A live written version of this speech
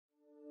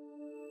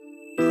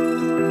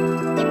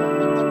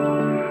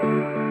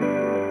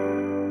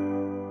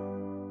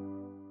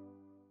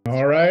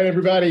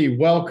everybody,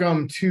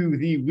 welcome to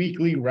the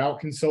weekly Route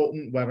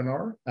Consultant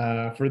webinar.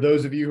 For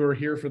those of you who are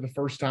here for the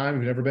first time,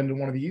 who've never been to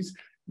one of these,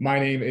 my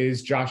name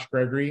is Josh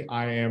Gregory.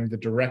 I am the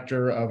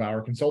director of our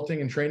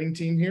consulting and training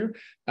team here.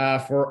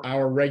 For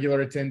our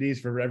regular attendees,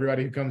 for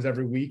everybody who comes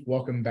every week,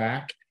 welcome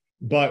back.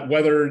 But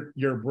whether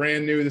you're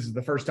brand new, this is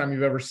the first time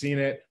you've ever seen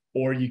it,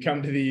 or you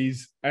come to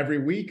these every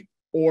week,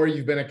 or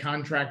you've been a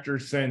contractor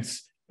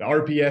since the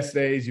RPS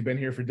days, you've been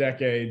here for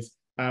decades,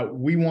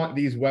 we want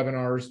these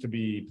webinars to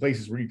be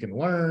places where you can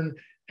learn,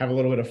 have a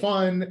little bit of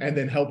fun, and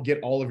then help get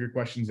all of your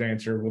questions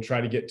answered. We'll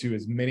try to get to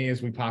as many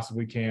as we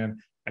possibly can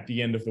at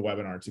the end of the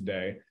webinar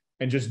today.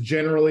 And just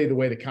generally, the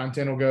way the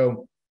content will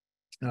go,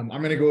 I'm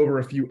going to go over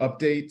a few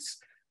updates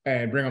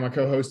and bring on my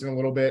co-host in a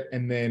little bit,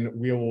 and then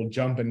we will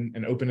jump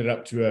and open it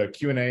up to a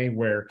Q&A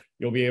where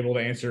you'll be able to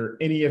answer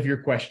any of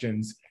your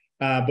questions.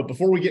 But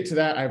before we get to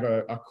that, I have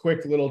a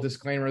quick little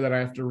disclaimer that I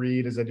have to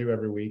read, as I do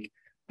every week.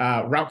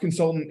 Route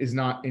Consultant is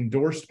not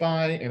endorsed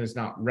by and is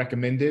not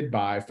recommended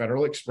by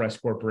Federal Express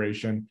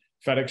Corporation,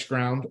 FedEx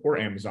Ground, or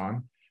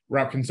Amazon.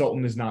 Route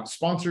Consultant is not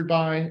sponsored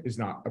by, is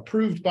not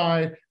approved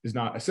by, is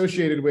not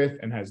associated with,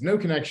 and has no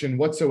connection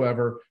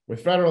whatsoever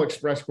with Federal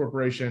Express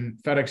Corporation,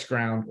 FedEx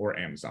Ground, or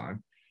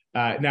Amazon.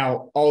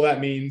 Now, all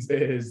that means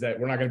is that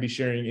we're not going to be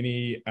sharing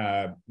any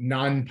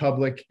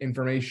non-public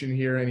information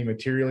here, any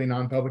materially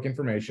non-public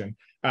information,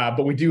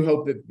 but we do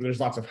hope that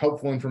there's lots of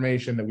helpful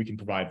information that we can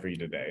provide for you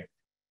today.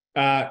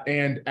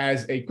 And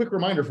as a quick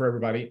reminder for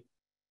everybody,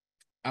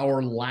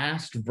 our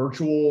last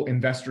virtual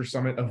investor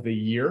summit of the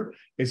year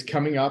is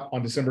coming up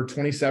on December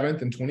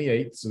 27th and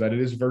 28th, so that it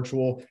is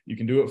virtual. You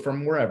can do it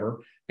from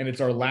wherever. And it's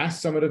our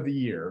last summit of the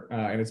year.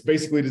 And it's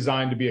basically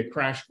designed to be a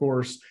crash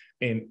course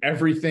in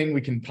everything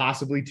we can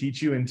possibly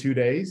teach you in 2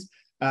 days.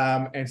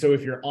 And so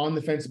if you're on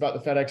the fence about the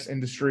FedEx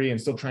industry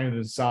and still trying to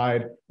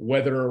decide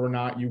whether or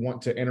not you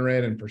want to enter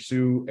it and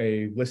pursue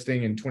a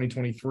listing in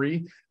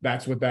 2023,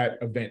 that's what that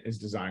event is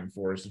designed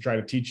for, is to try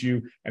to teach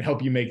you and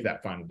help you make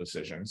that final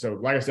decision. So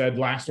like I said,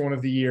 last one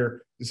of the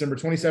year, December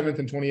 27th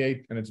and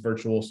 28th, and it's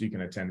virtual, so you can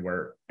attend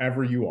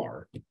wherever you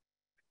are.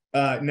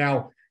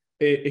 Now,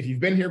 if you've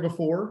been here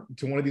before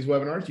to one of these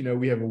webinars, you know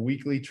we have a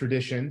weekly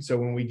tradition. So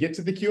when we get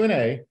to the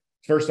Q&A,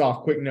 first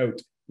off, quick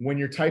note, when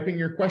you're typing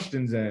your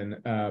questions in,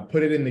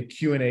 put it in the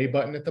Q&A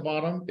button at the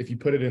bottom. If you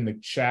put it in the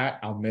chat,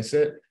 I'll miss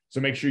it. So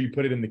make sure you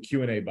put it in the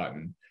Q&A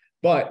button.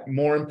 But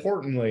more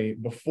importantly,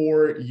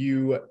 before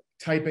you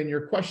type in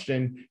your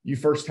question, you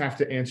first have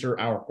to answer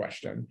our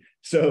question.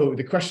 So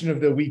the question of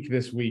the week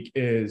this week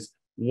is,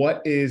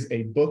 what is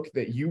a book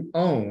that you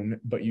own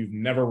but you've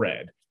never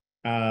read?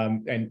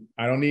 And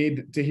I don't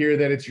need to hear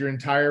that it's your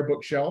entire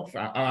bookshelf.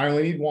 I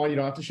only need one. You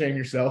don't have to shame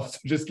yourself. So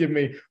just give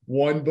me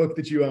one book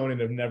that you own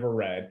and have never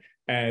read.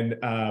 And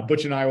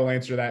Butch and I will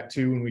answer that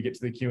too when we get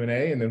to the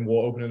Q&A, and then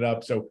we'll open it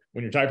up. So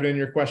when you're typing in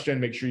your question,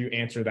 make sure you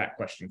answer that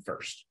question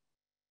first.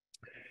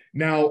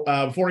 Now,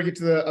 before I get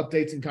to the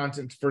updates and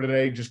content for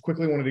today, just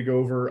quickly wanted to go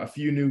over a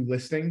few new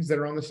listings that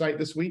are on the site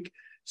this week.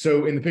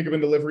 So in the pickup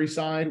and delivery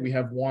side, we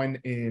have one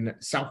in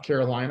South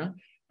Carolina.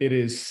 It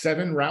is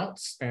 7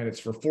 routes, and it's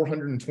for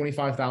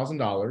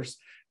 $425,000.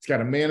 It's got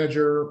a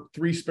manager,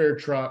 3 spare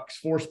trucks,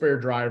 4 spare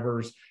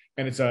drivers,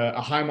 and it's a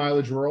high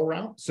mileage rural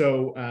route.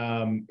 So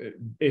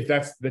if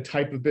that's the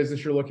type of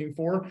business you're looking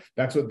for,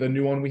 that's what the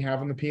new one we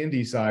have on the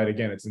P&D side.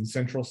 Again, it's in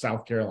Central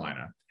South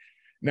Carolina.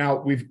 Now,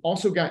 we've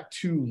also got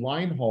 2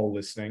 line haul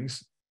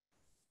listings.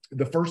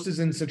 The first is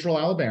in Central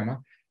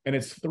Alabama, and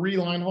it's 3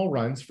 line haul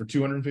runs for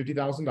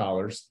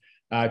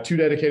 $250,000, 2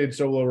 dedicated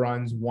solo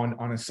runs, 1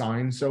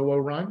 unassigned solo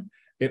run.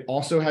 It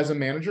also has a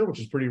manager, which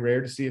is pretty rare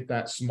to see at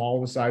that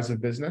small size of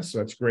business. So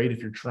that's great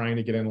if you're trying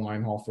to get in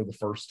line haul for the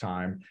first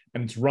time.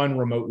 And it's run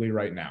remotely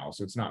right now.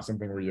 So it's not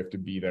something where you have to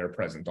be there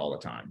present all the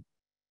time.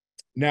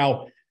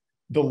 Now,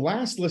 the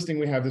last listing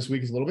we have this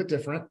week is a little bit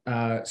different.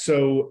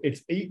 So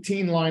it's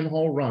 18 line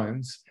haul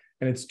runs,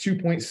 and it's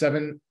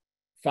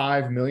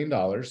 $2.75 million.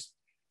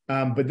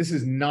 But this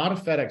is not a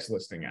FedEx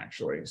listing,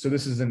 actually. So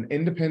this is an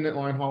independent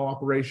line haul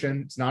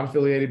operation. It's not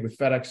affiliated with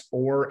FedEx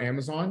or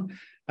Amazon.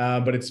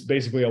 But it's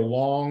basically a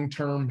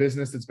long-term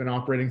business that's been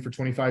operating for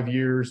 25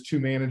 years, 2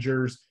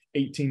 managers,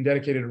 18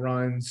 dedicated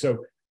runs.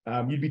 So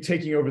you'd be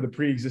taking over the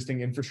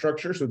pre-existing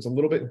infrastructure. So it's a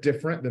little bit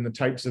different than the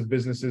types of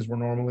businesses we're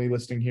normally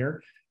listing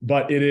here.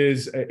 But it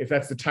is, if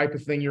that's the type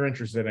of thing you're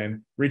interested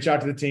in, reach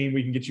out to the team.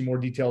 We can get you more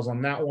details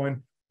on that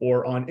one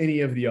or on any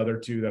of the other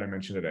 2 that I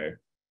mentioned today.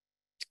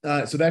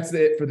 So that's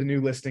it for the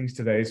new listings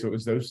today. So it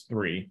was those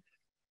 3.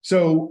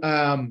 So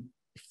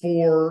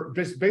for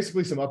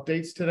basically some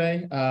updates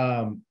today.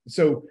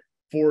 So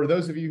for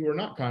those of you who are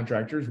not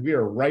contractors, we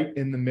are right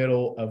in the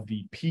middle of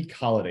the peak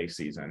holiday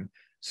season.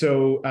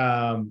 So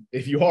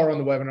if you are on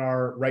the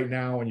webinar right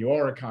now and you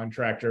are a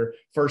contractor,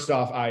 first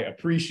off, I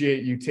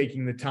appreciate you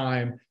taking the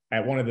time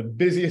at one of the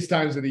busiest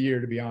times of the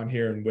year to be on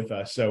here and with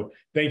us. So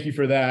thank you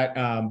for that.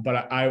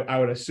 But I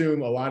would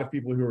assume a lot of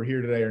people who are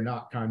here today are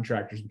not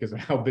contractors because of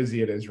how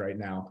busy it is right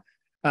now.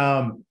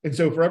 And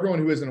so for everyone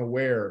who isn't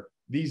aware,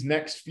 these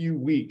next few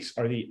weeks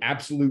are the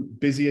absolute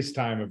busiest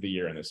time of the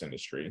year in this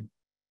industry.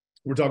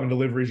 We're talking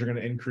deliveries are going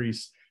to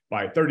increase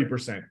by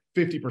 30%,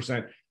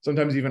 50%,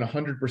 sometimes even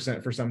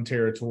 100% for some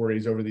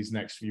territories over these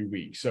next few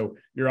weeks. So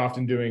you're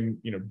often doing,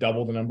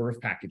 double the number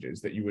of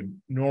packages that you would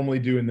normally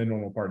do in the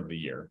normal part of the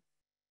year.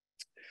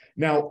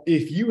 Now,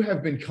 if you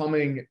have been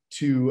coming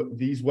to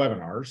these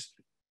webinars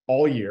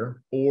all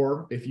year,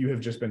 or if you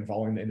have just been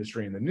following the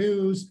industry in the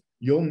news,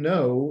 you'll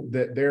know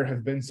that there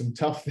have been some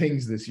tough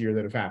things this year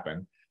that have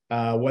happened,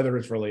 whether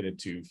it's related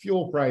to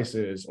fuel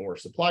prices or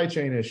supply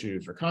chain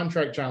issues or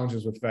contract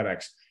challenges with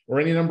FedEx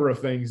or any number of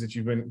things that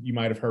you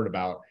might have heard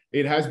about.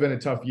 It has been a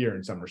tough year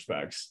in some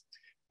respects.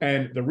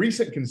 And the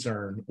recent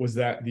concern was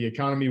that the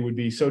economy would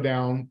be so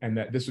down and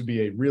that this would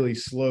be a really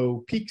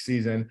slow peak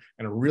season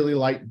and a really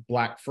light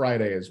Black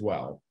Friday as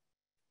well.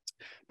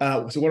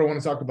 So what I want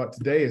to talk about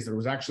today is there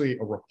was actually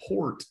a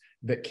report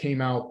that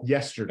came out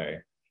yesterday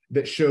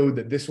that showed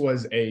that this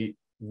was a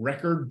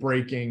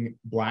record-breaking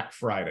Black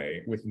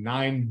Friday with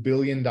 $9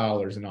 billion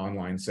in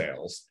online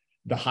sales,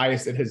 the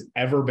highest it has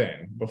ever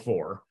been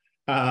before.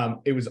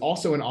 It was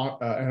also an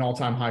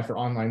all-time high for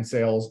online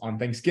sales on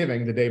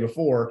Thanksgiving the day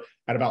before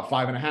at about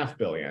 $5.5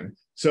 billion.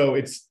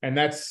 So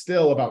that's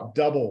still about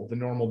double the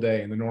normal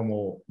day and the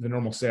normal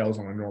sales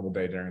on a normal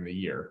day during the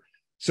year.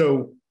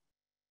 So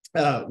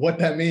what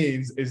that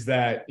means is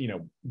that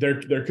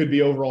there could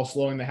be overall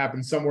slowing that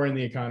happens somewhere in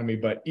the economy,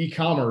 but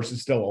e-commerce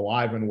is still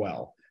alive and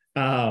well.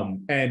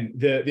 And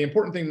the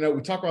important thing to note,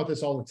 we talk about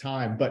this all the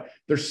time, but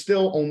there's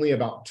still only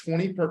about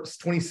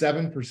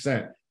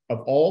 27% of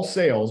all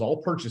sales,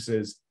 all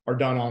purchases are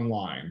done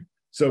online.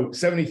 So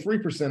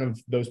 73% of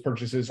those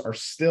purchases are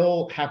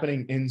still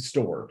happening in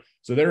store.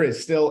 So there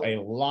is still a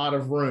lot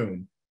of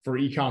room for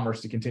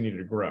e-commerce to continue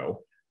to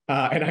grow.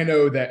 And I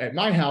know that at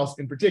my house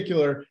in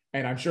particular,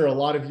 and I'm sure a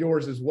lot of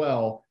yours as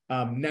well,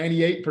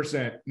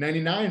 98%,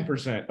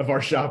 99% of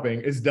our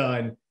shopping is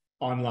done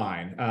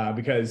online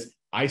because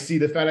I see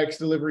the FedEx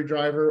delivery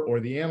driver or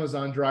the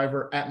Amazon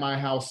driver at my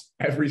house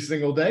every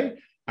single day.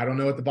 I don't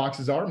know what the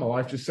boxes are. My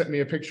wife just sent me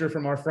a picture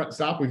from our front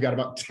stop. We've got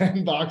about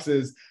 10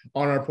 boxes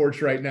on our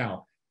porch right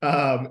now.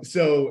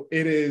 So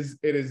it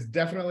is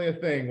definitely a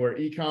thing where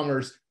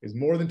e-commerce is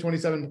more than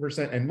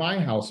 27% in my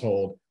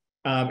household.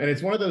 And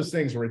it's one of those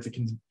things where it's a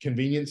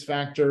convenience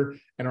factor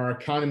and our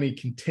economy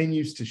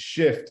continues to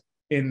shift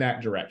in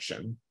that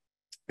direction.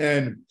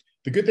 And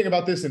the good thing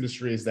about this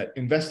industry is that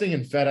investing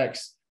in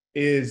FedEx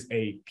is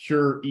a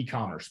pure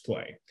e-commerce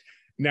play.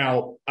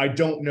 Now, I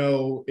don't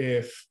know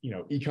if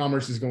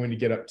e-commerce is going to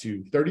get up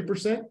to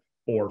 30%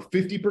 or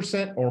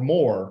 50% or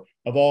more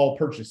of all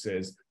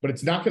purchases, but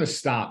it's not going to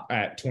stop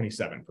at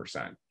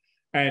 27%.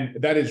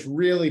 And that is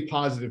really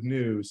positive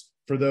news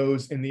for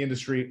those in the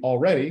industry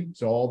already.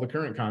 So all the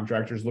current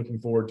contractors looking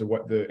forward to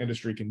what the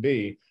industry can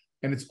be.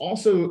 And it's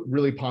also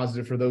really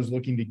positive for those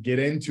looking to get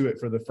into it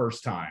for the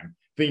first time,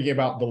 thinking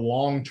about the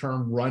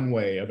long-term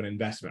runway of an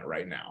investment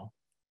right now.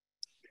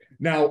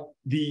 Now,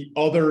 the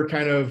other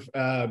kind of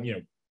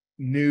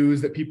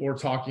news that people are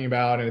talking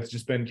about, and it's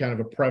just been kind of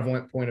a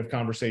prevalent point of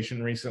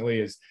conversation recently,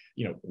 is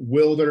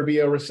will there be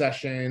a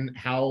recession?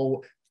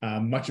 How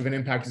much of an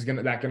impact is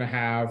that going to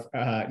have?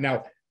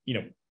 Now,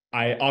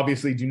 I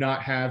obviously do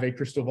not have a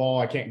crystal ball.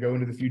 I can't go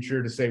into the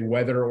future to say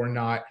whether or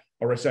not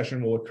a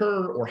recession will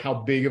occur or how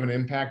big of an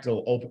impact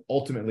it'll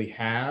ultimately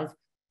have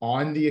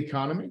on the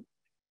economy.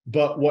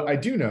 But what I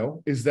do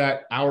know is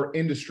that our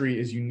industry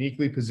is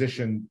uniquely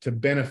positioned to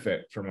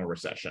benefit from a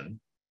recession.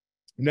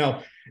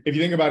 Now, if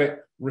you think about it,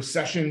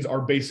 recessions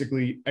are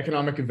basically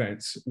economic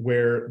events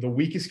where the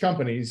weakest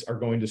companies are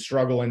going to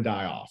struggle and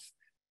die off.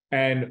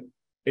 And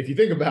if you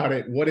think about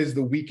it, what is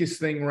the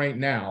weakest thing right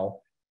now?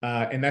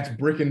 And that's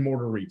brick and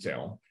mortar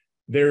retail.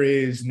 There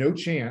is no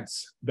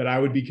chance that I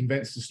would be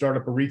convinced to start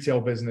up a retail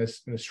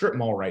business in a strip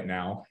mall right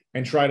now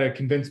and try to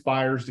convince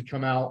buyers to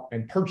come out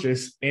and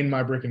purchase in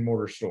my brick and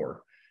mortar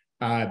store.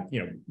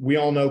 We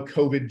all know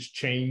COVID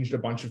changed a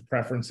bunch of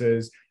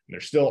preferences.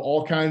 There's still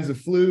all kinds of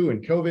flu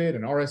and COVID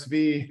and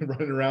RSV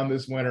running around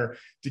this winter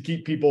to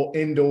keep people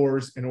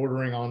indoors and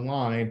ordering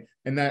online.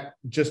 And that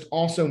just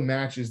also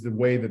matches the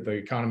way that the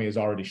economy is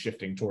already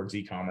shifting towards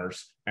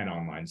e-commerce and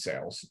online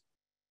sales.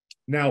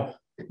 Now,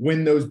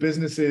 when those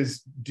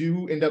businesses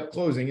do end up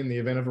closing in the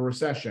event of a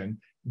recession,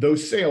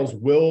 those sales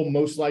will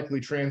most likely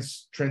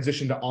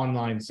transition to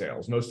online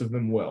sales. Most of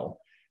them will.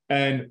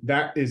 And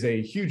that is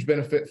a huge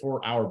benefit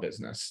for our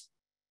business.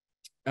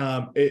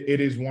 It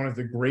is one of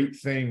the great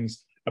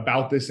things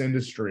about this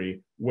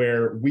industry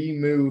where we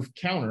move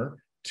counter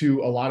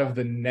to a lot of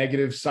the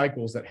negative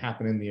cycles that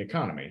happen in the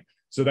economy.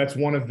 So that's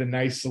one of the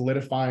nice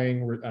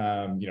solidifying,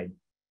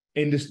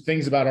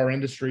 things about our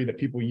industry that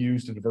people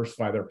use to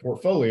diversify their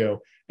portfolio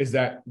is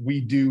that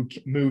we do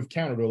move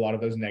counter to a lot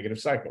of those negative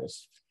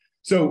cycles.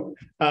 So,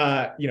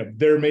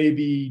 there may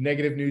be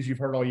negative news you've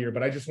heard all year,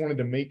 but I just wanted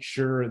to make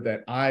sure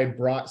that I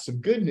brought some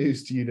good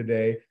news to you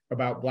today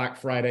about Black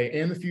Friday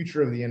and the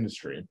future of the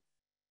industry.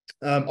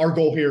 Our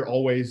goal here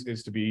always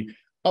is to be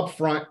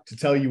upfront, to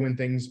tell you when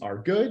things are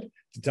good,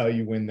 to tell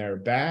you when they're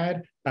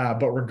bad.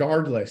 But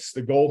regardless,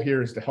 the goal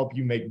here is to help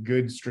you make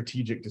good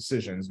strategic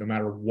decisions, no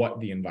matter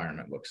what the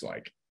environment looks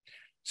like.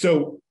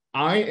 So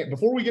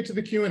before we get to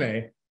the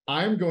Q&A,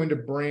 I'm going to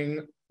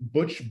bring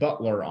Butch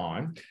Butler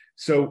on.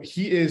 So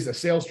he is a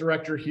sales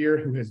director here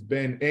who has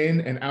been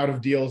in and out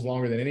of deals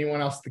longer than anyone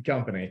else at the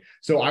company.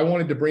 So I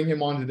wanted to bring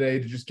him on today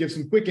to just give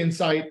some quick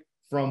insight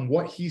from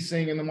what he's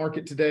seeing in the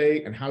market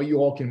today and how you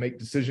all can make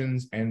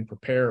decisions and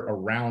prepare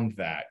around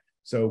that.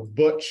 So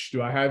Butch,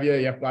 do I have you?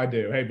 Yep, I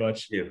do. Hey,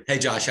 Butch. Hey,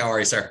 Josh, how are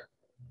you, sir?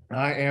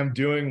 I am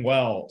doing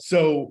well.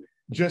 So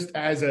just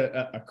as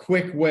a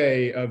quick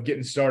way of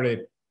getting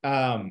started,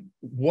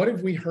 what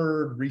have we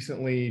heard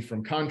recently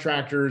from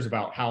contractors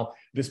about how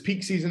this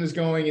peak season is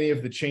going? Any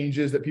of the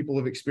changes that people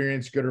have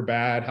experienced, good or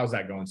bad? How's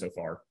that going so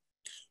far?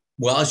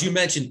 Well, as you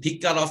mentioned,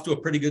 peak got off to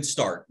a pretty good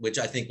start, which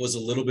I think was a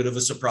little bit of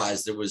a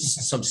surprise. There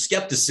was some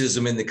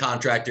skepticism in the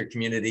contractor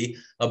community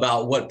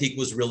about what peak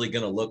was really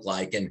going to look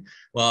like. And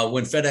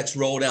when FedEx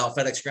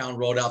Ground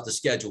rolled out the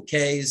Schedule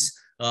Ks,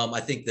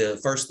 I think the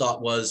first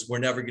thought was we're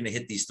never going to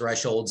hit these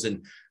thresholds.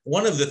 And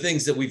one of the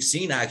things that we've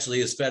seen actually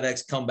is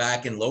FedEx come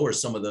back and lower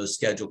some of those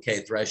Schedule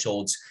K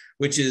thresholds,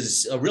 which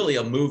is really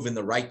a move in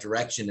the right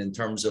direction in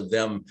terms of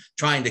them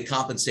trying to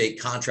compensate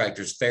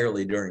contractors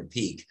fairly during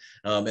peak.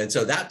 And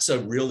so that's a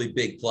really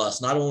big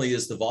plus. Not only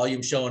is the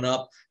volume showing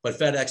up, but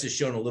FedEx has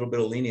shown a little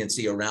bit of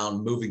leniency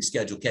around moving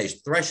Schedule K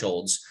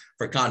thresholds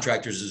for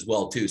contractors as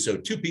well, too. So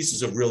two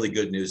pieces of really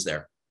good news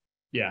there.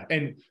 Yeah.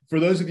 And for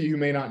those of you who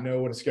may not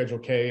know what a Schedule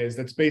K is,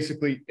 that's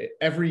basically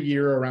every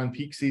year around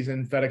peak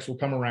season, FedEx will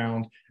come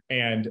around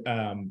and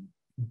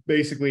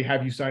basically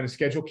have you sign a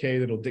Schedule K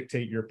that'll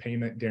dictate your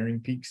payment during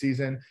peak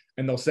season.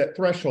 And they'll set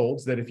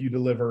thresholds that if you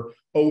deliver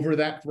over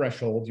that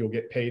threshold, you'll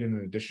get paid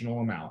an additional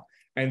amount.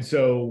 And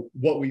so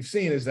what we've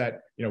seen is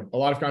that, a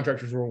lot of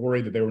contractors were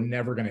worried that they were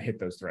never going to hit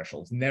those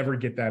thresholds, never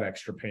get that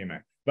extra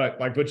payment. But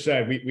like Butch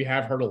said, we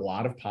have heard a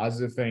lot of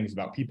positive things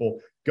about people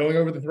going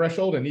over the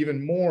threshold. And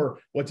even more,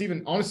 what's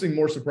even honestly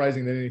more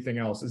surprising than anything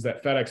else is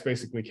that FedEx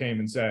basically came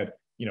and said,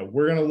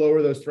 we're going to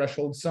lower those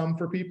thresholds some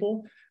for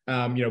people,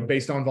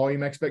 based on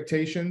volume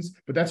expectations.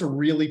 But that's a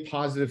really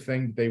positive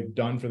thing that they've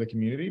done for the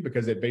community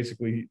because it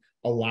basically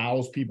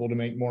allows people to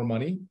make more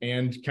money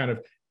and kind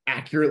of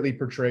accurately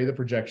portray the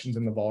projections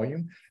and the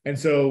volume. And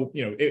so,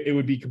 it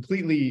would be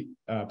completely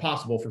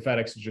possible for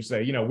FedEx to just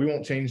say, we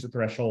won't change the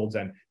thresholds.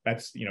 And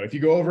that's, if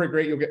you go over it,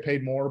 great, you'll get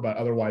paid more, but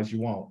otherwise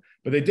you won't.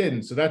 But they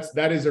didn't. So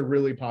that is a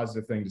really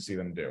positive thing to see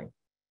them do.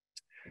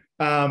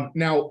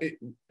 Now,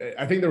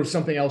 I think there was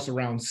something else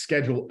around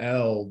Schedule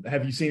L.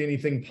 Have you seen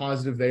anything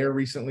positive there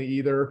recently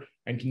either?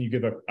 And can you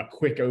give a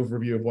quick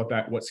overview of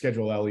what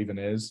Schedule L even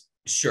is?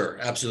 Sure,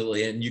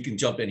 absolutely. And you can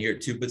jump in here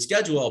too. But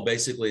Schedule L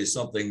basically is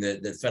something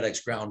that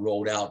FedEx Ground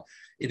rolled out.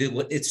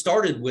 It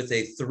started with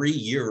a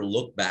 3-year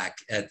look back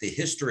at the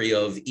history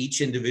of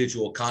each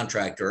individual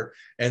contractor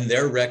and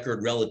their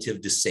record relative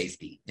to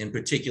safety, in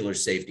particular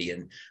safety.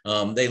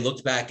 And they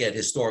looked back at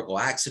historical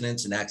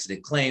accidents and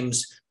accident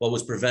claims, what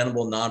was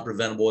preventable,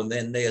 non-preventable, and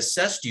then they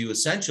assessed you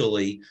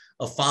essentially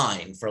a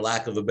fine, for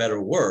lack of a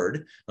better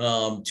word,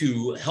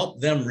 to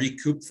help them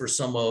recoup for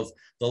some of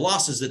the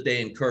losses that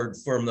they incurred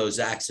from those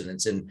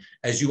accidents. And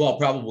as you all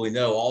probably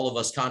know, all of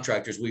us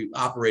contractors, we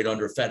operate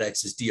under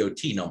FedEx's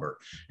DOT number.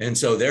 And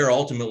so they're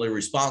ultimately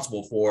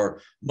responsible for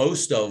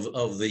most of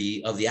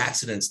the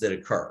accidents that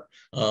occur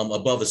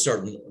above a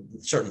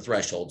certain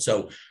threshold.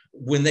 So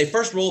when they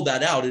first rolled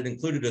that out, it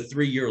included a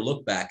 3-year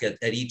look back at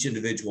each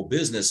individual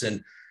business.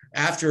 And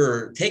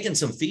after taking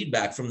some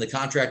feedback from the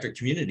contractor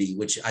community,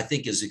 which I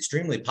think is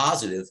extremely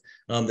positive,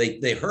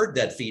 they heard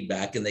that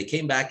feedback and they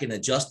came back and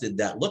adjusted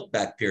that look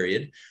back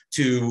period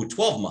to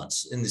 12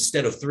 months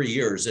instead of 3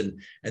 years. And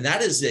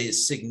that is a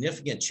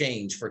significant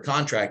change for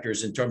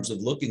contractors in terms of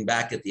looking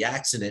back at the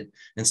accident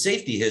and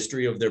safety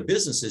history of their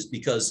businesses,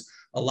 because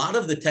a lot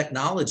of the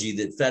technology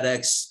that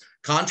FedEx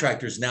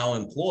contractors now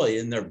employ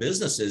in their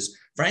businesses,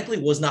 frankly,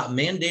 was not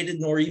mandated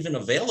nor even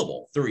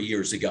available 3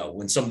 years ago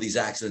when some of these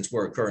accidents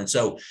were occurring.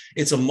 So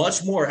it's a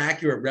much more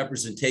accurate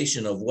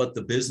representation of what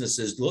the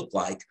businesses look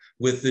like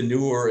with the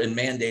newer and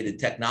mandated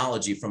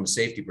technology from a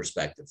safety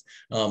perspective.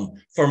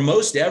 For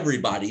most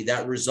everybody,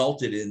 that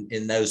resulted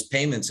in those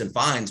payments and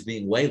fines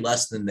being way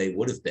less than they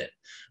would have been.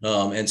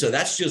 And so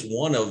that's just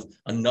one of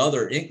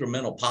another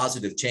incremental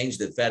positive change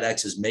that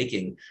FedEx is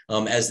making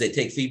as they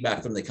take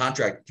feedback from the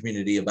contractor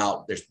community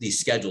about these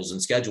schedules.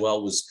 And Schedule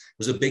L was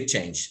a big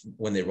change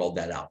when they rolled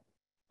that out.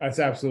 That's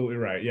absolutely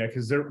right. Yeah,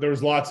 because there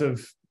was lots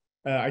of,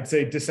 I'd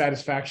say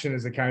dissatisfaction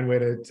is a kind way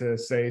to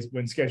say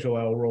when Schedule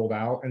L rolled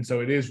out. And so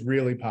it is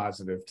really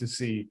positive to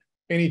see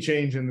any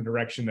change in the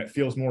direction that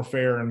feels more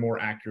fair and more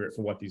accurate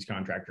for what these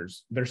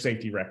contractors, their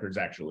safety records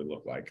actually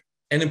look like.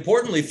 And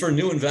importantly, for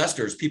new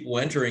investors, people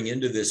entering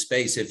into this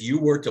space, if you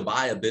were to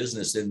buy a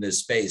business in this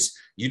space,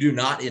 you do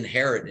not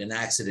inherit an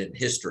accident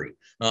history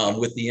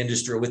with the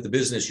industry, with the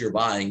business you're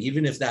buying.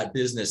 Even if that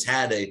business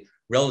had a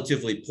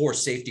relatively poor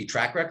safety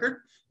track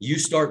record, you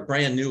start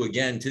brand new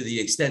again to the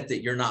extent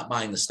that you're not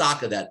buying the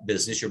stock of that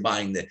business, you're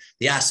buying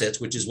the assets,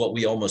 which is what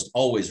we almost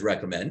always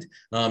recommend.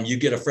 You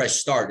get a fresh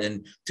start.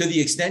 And to the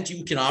extent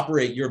you can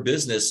operate your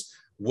business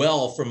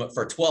well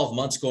for 12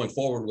 months going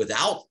forward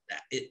without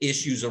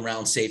issues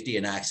around safety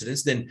and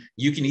accidents, then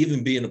you can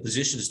even be in a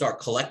position to start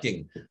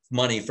collecting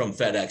money from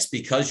FedEx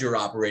because you're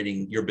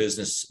operating your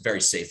business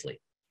very safely.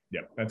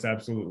 Yeah, that's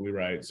absolutely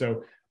right.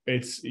 So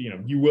it's,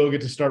 you will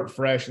get to start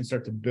fresh and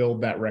start to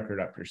build that record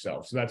up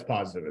yourself. So that's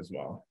positive as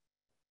well.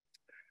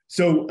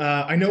 So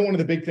I know one of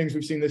the big things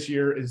we've seen this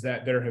year is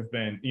that there have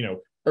been,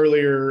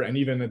 earlier and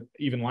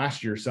even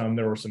last year,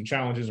 there were some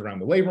challenges around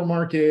the labor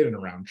market and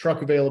around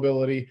truck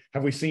availability.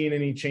 Have we seen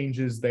any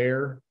changes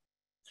there?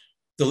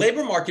 The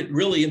labor market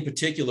really in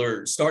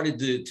particular started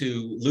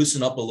to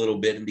loosen up a little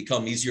bit and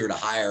become easier to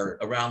hire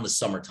around the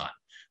summertime.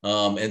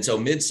 And so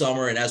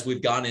midsummer, and as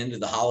we've gone into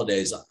the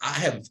holidays, I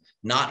have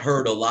not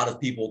heard a lot of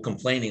people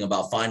complaining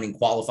about finding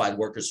qualified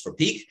workers for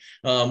peak,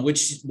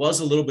 which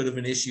was a little bit of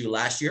an issue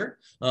last year,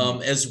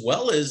 as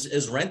well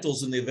as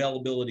rentals and the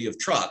availability of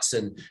trucks.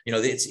 And,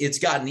 it's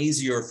gotten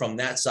easier from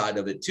that side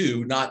of it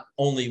too, not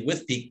only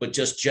with peak, but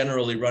just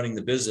generally running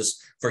the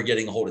business for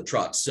getting a hold of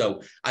trucks.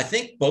 So I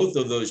think both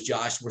of those,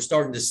 Josh, we're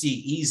starting to see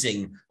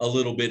easing a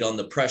little bit on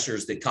the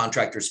pressures that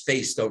contractors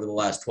faced over the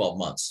last 12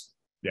 months.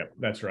 Yeah,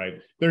 that's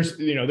right. There's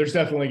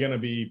definitely going to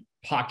be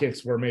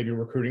pockets where maybe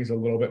recruiting is a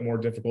little bit more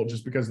difficult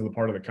just because of the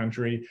part of the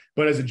country.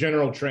 But as a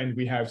general trend,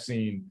 we have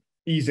seen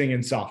easing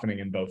and softening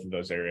in both of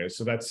those areas.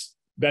 So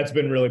that's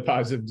been really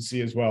positive to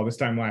see as well. This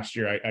time last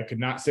year, I could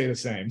not say the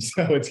same.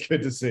 So it's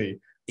good to see.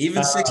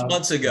 Even 6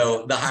 months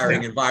ago, the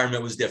hiring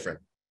environment was different.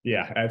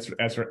 Yeah, that's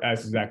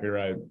exactly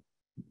right.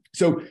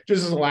 So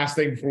just as a last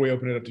thing before we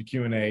open it up to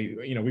Q&A,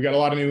 we got a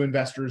lot of new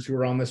investors who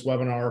are on this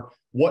webinar.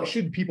 What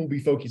should people be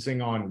focusing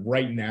on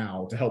right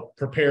now to help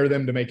prepare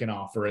them to make an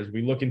offer as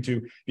we look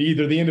into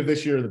either the end of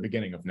this year or the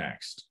beginning of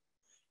next?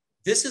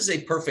 This is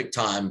a perfect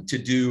time to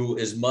do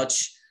as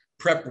much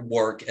prep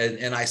work,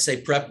 and I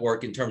say prep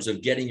work in terms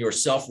of getting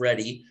yourself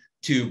ready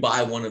to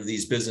buy one of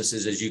these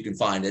businesses as you can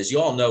find. As you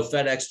all know,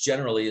 FedEx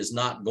generally is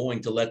not going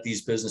to let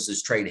these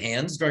businesses trade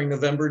hands during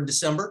November and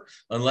December,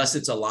 unless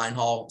it's a line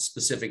haul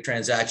specific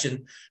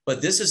transaction.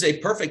 But this is a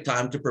perfect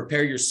time to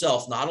prepare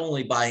yourself, not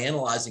only by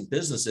analyzing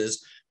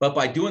businesses, but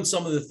by doing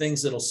some of the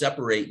things that'll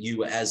separate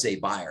you as a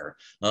buyer.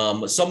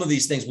 Some of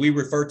these things, we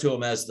refer to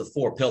them as the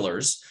 4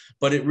 pillars,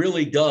 but it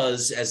really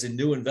does, as a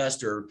new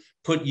investor,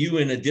 put you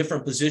in a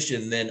different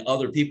position than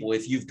other people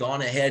if you've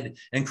gone ahead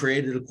and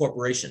created a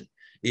corporation.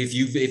 If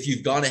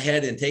you've gone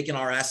ahead and taken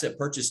our asset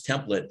purchase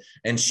template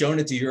and shown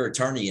it to your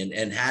attorney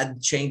and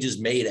had changes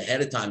made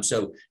ahead of time,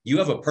 so you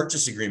have a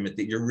purchase agreement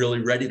that you're really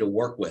ready to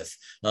work with.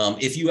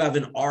 If you have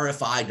an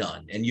RFI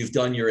done and you've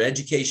done your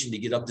education to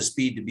get up to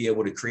speed to be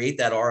able to create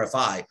that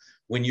RFI,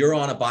 when you're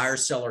on a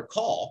buyer-seller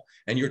call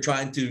and you're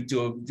trying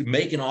to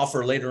make an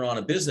offer later on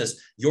a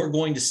business, you're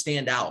going to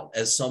stand out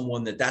as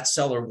someone that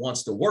seller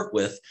wants to work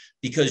with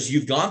because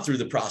you've gone through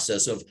the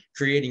process of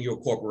creating your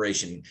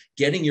corporation,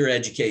 getting your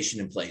education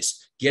in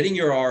place, getting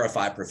your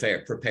RFI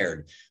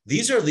prepared.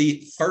 These are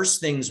the first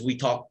things we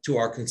talk to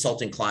our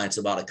consulting clients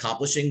about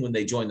accomplishing when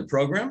they join the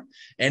program.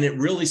 And it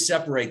really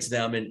separates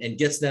them and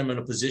gets them in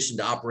a position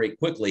to operate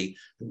quickly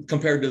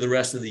compared to the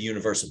rest of the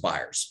universe of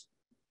buyers.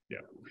 Yeah.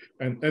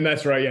 And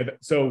that's right. Yeah.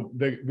 So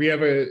we have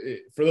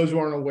for those who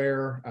aren't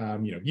aware,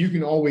 you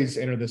can always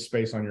enter this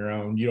space on your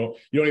own. You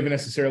don't even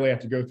necessarily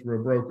have to go through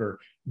a broker,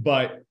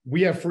 but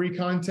we have free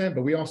content,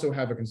 but we also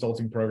have a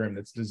consulting program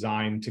that's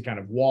designed to kind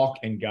of walk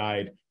and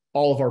guide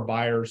all of our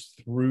buyers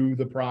through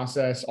the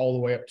process, all the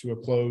way up to a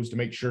close, to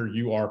make sure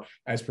you are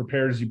as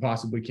prepared as you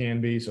possibly can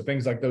be. So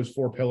things like those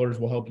 4 pillars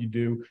will help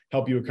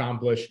you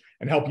accomplish,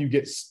 and help you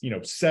get,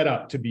 set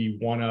up to be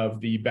one of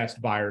the best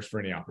buyers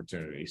for any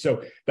opportunity.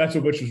 So that's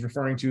what Butch was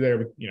referring to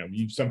there.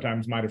 You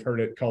sometimes might have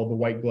heard it called the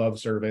white glove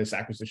service,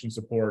 acquisition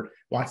support,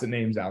 lots of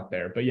names out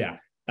there. But yeah,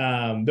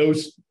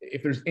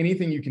 if there's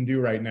anything you can do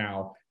right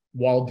now,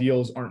 while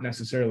deals aren't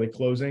necessarily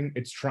closing,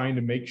 it's trying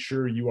to make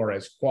sure you are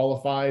as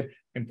qualified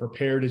and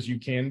prepared as you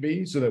can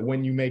be, so that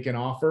when you make an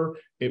offer,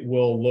 it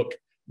will look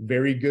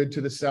very good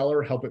to the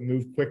seller, help it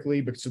move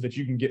quickly, but so that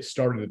you can get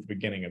started at the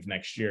beginning of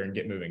next year and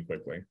get moving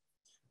quickly.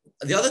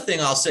 The other thing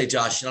I'll say,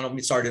 Josh, and I don't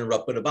mean sorry to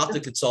interrupt, but about the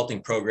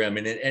consulting program,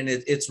 and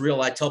it's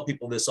real. I tell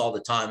people this all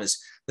the time: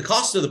 is the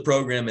cost of the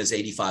program is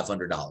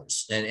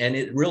 $8,500, and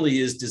it really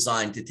is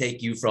designed to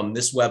take you from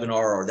this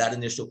webinar or that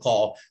initial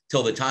call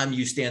till the time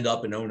you stand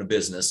up and own a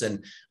business.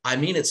 And I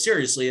mean it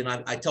seriously, and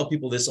I tell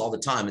people this all the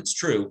time. It's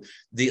true.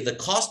 The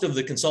cost of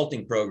the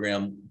consulting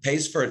program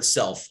pays for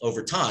itself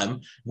over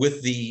time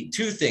with the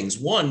 2 things.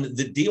 One,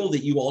 the deal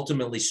that you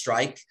ultimately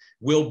strike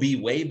will be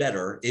way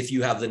better if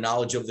you have the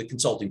knowledge of the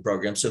consulting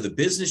program. So the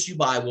business you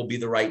buy will be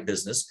the right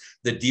business.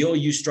 The deal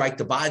you strike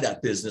to buy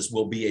that business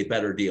will be a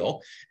better deal.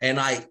 And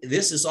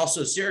this is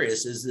also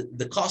serious, is that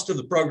the cost of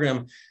the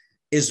program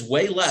is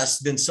way less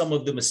than some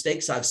of the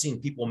mistakes I've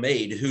seen people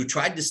made who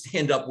tried to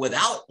stand up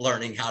without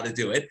learning how to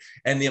do it.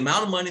 And the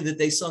amount of money that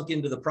they sunk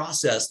into the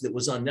process that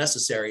was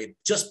unnecessary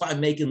just by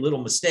making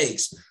little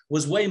mistakes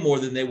was way more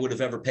than they would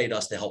have ever paid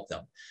us to help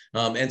them.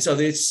 And so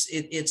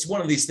it's one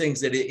of these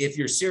things that if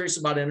you're serious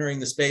about entering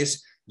the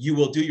space, you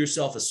will do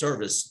yourself a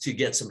service to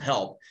get some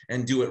help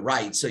and do it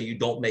right so you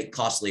don't make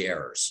costly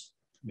errors.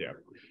 Yeah.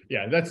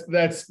 Yeah.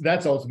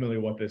 That's ultimately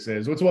what this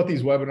is. It's what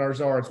these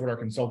webinars are. It's what our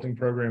consulting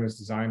program is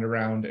designed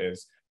around.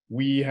 Is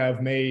we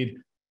have made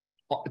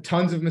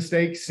tons of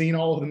mistakes, seen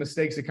all of the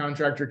mistakes a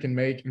contractor can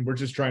make, and we're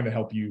just trying to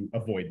help you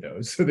avoid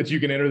those so that you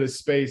can enter this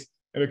space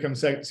and become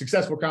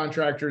successful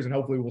contractors. And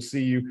hopefully we'll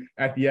see you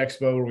at the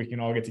expo where we can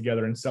all get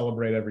together and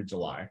celebrate every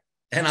July.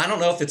 And I don't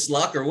know if it's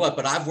luck or what,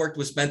 but I've worked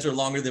with Spencer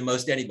longer than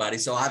most anybody.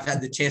 So I've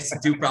had the chance to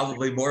do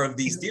probably more of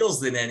these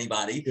deals than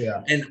anybody.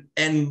 Yeah.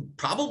 And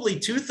probably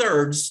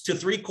 2/3 to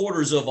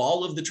 3/4 of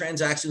all of the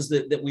transactions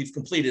that we've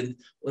completed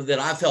that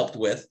I've helped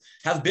with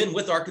have been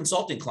with our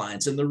consulting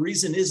clients. And the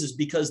reason is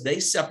because they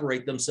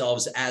separate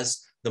themselves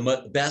as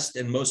the best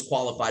and most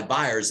qualified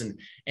buyers. And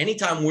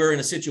anytime we're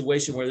in a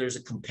situation where there's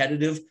a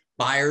competitive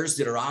buyers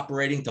that are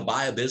operating to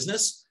buy a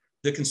business,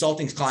 the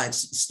consulting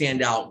clients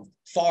stand out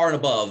far and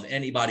above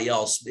anybody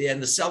else,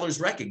 and the sellers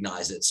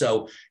recognize it.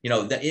 So,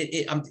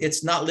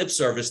 it's not lip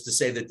service to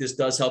say that this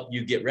does help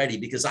you get ready,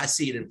 because I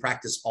see it in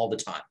practice all the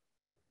time.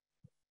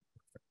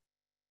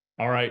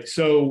 All right.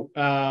 So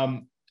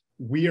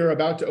we are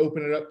about to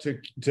open it up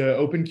to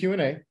open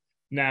Q&A.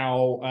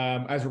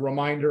 Now, as a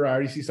reminder, I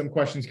already see some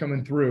questions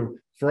coming through.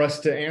 For us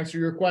to answer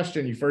your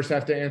question, you first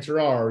have to answer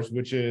ours,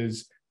 which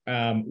is,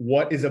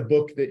 what is a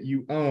book that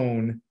you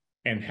own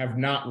and have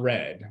not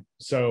read?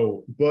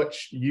 So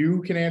Butch,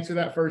 you can answer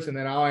that first, and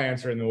then I'll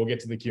answer, and then we'll get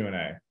to the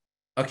Q&A.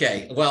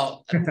 Okay.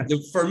 Well,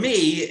 for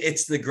me,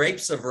 it's The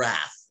Grapes of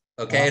Wrath.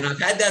 Okay. And I've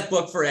had that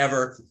book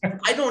forever.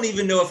 I don't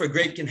even know if a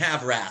grape can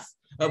have wrath,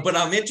 but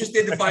I'm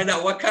interested to find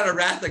out what kind of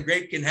wrath a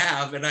grape can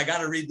have. And I got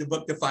to read the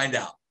book to find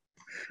out.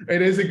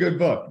 It is a good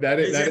book. That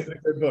is a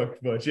good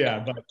book, Butch.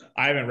 Yeah, but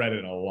I haven't read it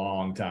in a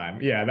long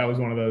time. Yeah, that was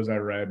one of those I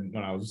read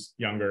when I was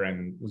younger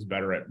and was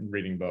better at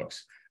reading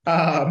books.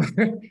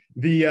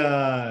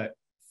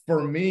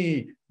 For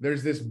me,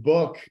 there's this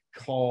book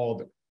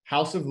called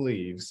House of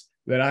Leaves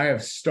that I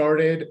have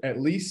started at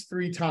least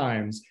 3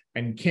 times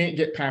and can't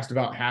get past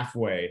about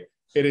halfway.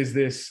 It is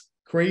this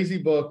crazy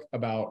book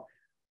about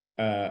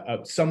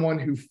someone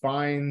who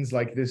finds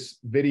like this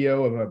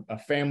video of a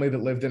family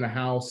that lived in a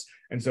house.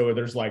 And so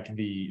there's like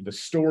the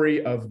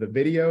story of the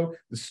video,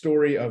 the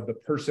story of the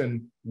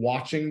person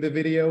watching the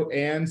video,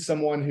 and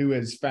someone who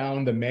has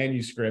found the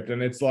manuscript.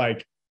 And it's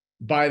like,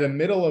 by the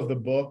middle of the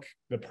book,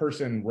 the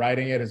person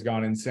writing it has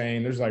gone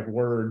insane. There's like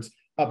words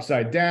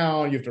upside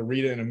down. You have to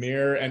read it in a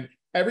mirror. And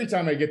every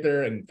time I get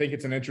there and think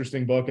it's an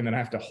interesting book, and then I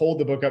have to hold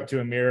the book up to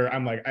a mirror,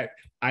 I'm like,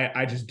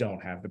 I just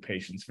don't have the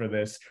patience for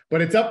this.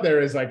 But it's up there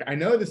as like, I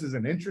know this is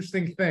an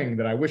interesting thing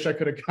that I wish I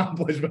could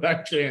accomplish, but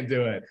I can't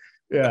do it.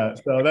 Yeah,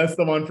 so that's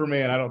the one for me,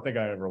 and I don't think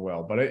I ever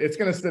will. But it's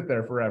going to sit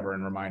there forever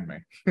and remind me.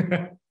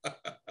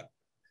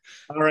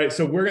 All right,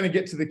 so we're going to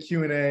get to the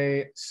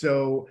Q&A.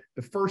 So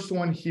the first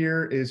one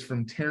here is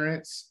from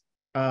Terrence.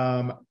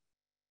 I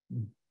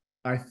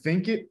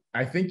think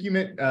you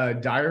meant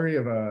Diary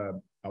of a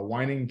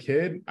Whining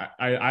Kid.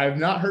 I have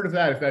not heard of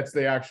that, if that's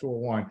the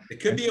actual one. It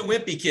could be a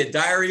wimpy kid,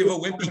 Diary of a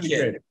Wimpy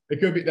Kid. It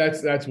could be,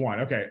 that's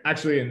one. Okay,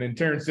 actually, and then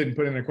Terrence didn't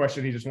put in a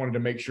question. He just wanted to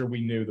make sure we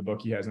knew the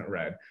book he hasn't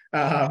read.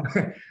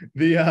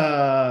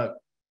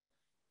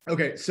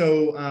 Okay,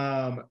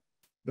 so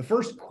the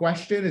first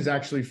question is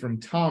actually from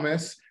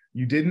Thomas.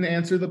 You didn't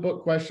answer the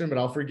book question, but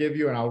I'll forgive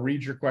you and I'll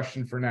read your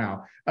question for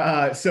now.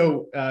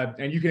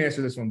 And you can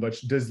answer this one,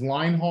 Butch. Does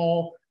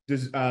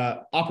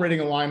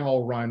operating a line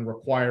haul run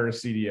require a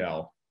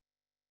CDL?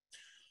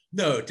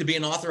 No, to be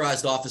an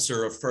authorized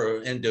officer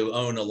and to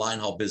own a line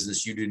haul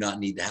business, you do not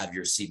need to have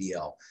your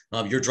CDL.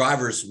 Your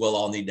drivers will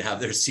all need to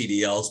have their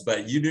CDLs,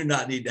 but you do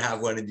not need to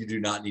have one, and you do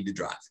not need to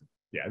drive.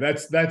 Yeah,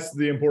 that's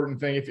the important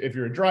thing. If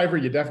you're a driver,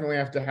 you definitely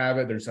have to have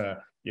it. There's a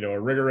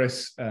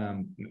rigorous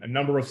a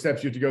number of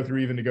steps you have to go through,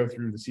 even to go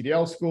through the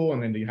CDL school,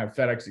 and then to have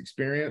FedEx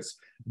experience.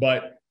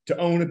 But to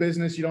own a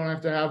business, you don't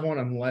have to have one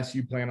unless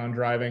you plan on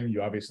driving.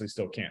 You obviously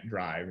still can't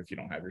drive if you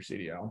don't have your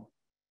CDL.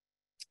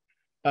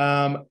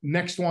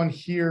 Next one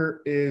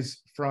here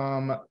is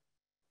from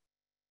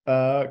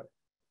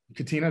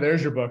Katina.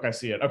 There's your book. I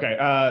see it. Okay.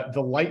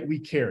 The Light We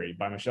Carry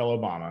by Michelle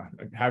Obama.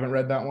 I haven't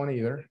read that one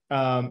either.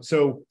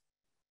 So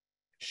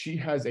she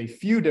has a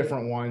few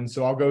different ones.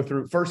 So I'll go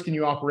through. First, can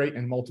you operate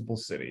in multiple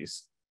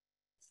cities?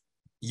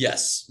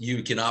 Yes,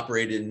 you can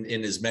operate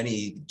in as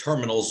many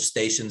terminals,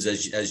 stations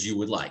as you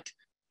would like.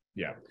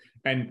 Yeah.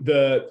 And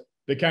the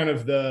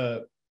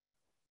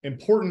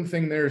important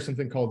thing there is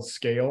something called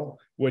scale,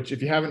 which,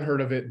 if you haven't heard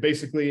of it,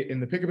 basically in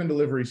the pickup and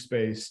delivery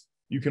space,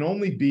 you can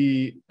only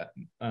be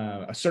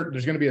there's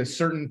going to be a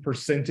certain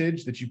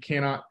percentage that you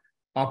cannot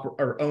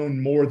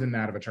own more than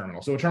that of a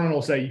terminal. So a terminal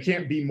will say you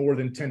can't be more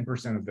than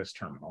 10% of this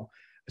terminal.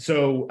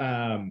 So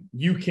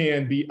you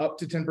can be up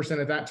to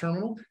 10% at that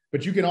terminal,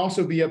 but you can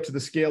also be up to the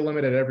scale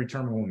limit at every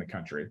terminal in the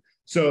country.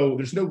 So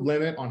there's no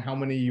limit on how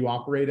many you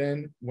operate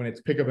in when it's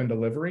pickup and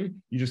delivery.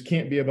 You just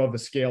can't be above the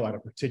scale at a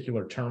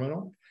particular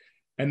terminal.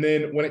 And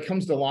then when it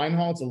comes to line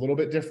haul, it's a little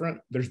bit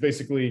different. There's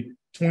basically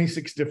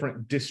 26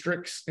 different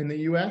districts in the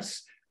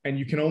US, and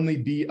you can only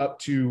be up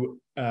to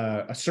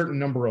a certain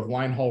number of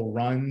line haul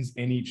runs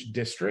in each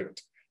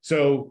district.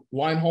 So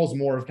line haul is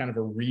more of kind of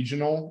a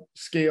regional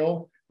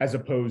scale as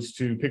opposed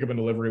to pickup and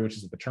delivery, which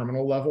is at the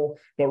terminal level.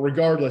 But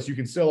regardless, you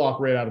can still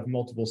operate out of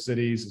multiple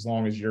cities as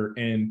long as you're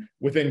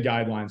within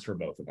guidelines for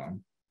both of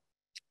them.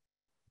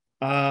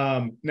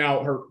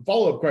 Now, her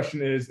follow-up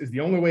question is the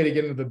only way to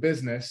get into the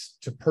business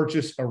to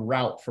purchase a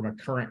route from a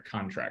current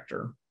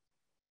contractor?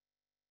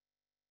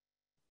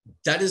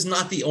 That is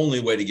not the only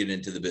way to get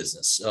into the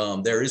business.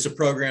 There is a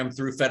program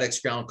through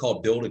FedEx Ground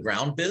called Build a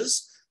Ground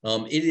Biz.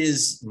 It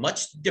is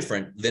much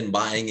different than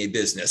buying a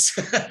business.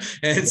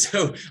 And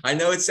so I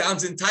know it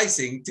sounds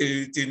enticing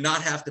to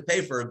not have to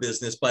pay for a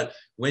business, but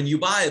when you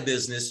buy a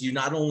business, you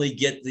not only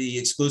get the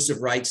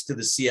exclusive rights to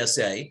the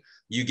CSA,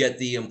 you get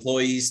the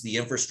employees, the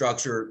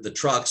infrastructure, the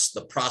trucks,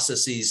 the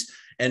processes,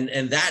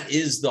 and that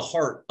is the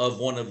heart of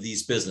one of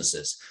these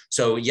businesses.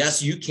 So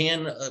yes, you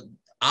can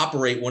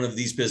operate one of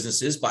these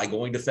businesses by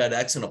going to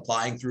FedEx and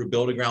applying through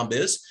Build a Ground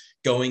Biz,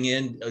 going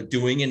in,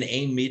 doing an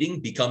AIM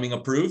meeting, becoming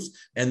approved,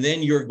 and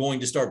then you're going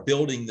to start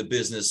building the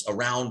business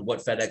around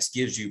what FedEx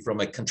gives you from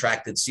a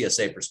contracted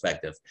CSA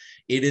perspective.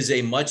 It is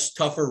a much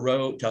tougher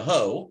road to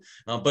hoe,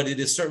 but it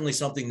is certainly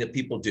something that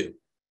people do.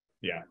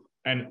 Yeah.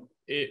 And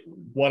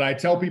what I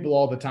tell people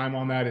all the time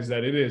on that is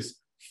that it is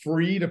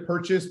free to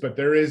purchase, but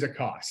there is a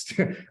cost.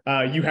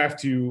 You have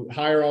to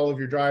hire all of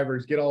your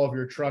drivers, get all of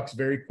your trucks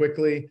very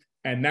quickly.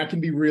 And that can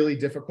be really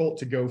difficult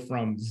to go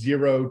from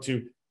zero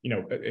to,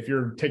 if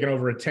you're taking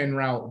over a 10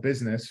 route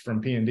business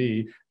from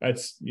P&D,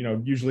 that's,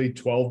 usually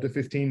 12 to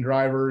 15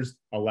 drivers,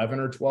 11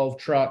 or 12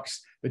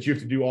 trucks that you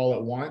have to do all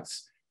at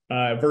once.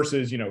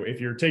 Versus,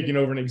 if you're taking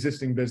over an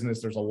existing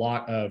business, there's a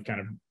lot of kind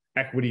of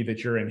equity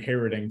that you're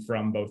inheriting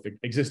from both the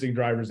existing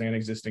drivers and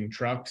existing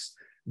trucks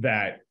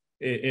that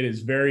it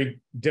is very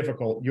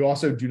difficult. You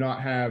also do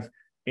not have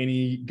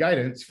any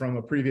guidance from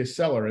a previous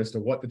seller as to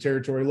what the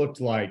territory looked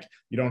like.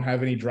 You don't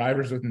have any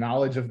drivers with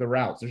knowledge of the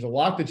routes. There's a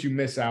lot that you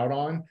miss out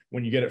on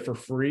when you get it for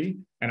free.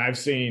 And I've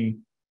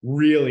seen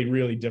really,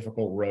 really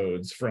difficult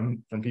roads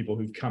from people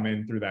who've come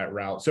in through that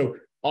route. So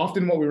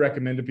often what we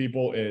recommend to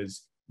people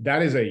is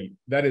that is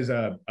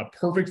a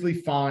perfectly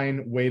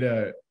fine way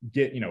to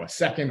get, a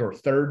second or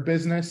third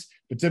business.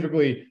 But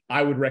typically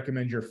I would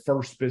recommend your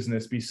first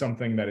business be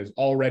something that is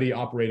already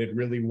operated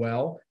really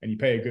well and you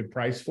pay a good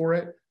price for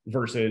it,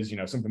 versus,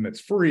 something that's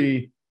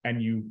free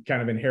and you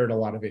kind of inherit a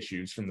lot of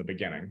issues from the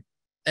beginning.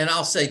 And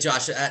I'll say,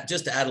 Josh,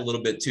 just to add a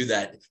little bit to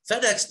that,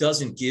 FedEx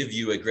doesn't give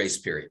you a grace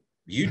period.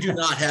 You do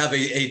not have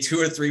a 2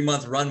 or 3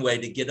 month runway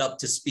to get up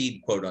to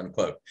speed, quote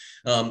unquote.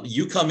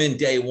 You come in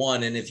day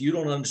one, and if you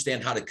don't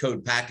understand how to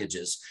code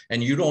packages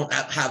and you don't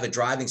have a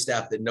driving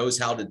staff that knows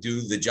how to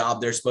do the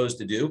job they're supposed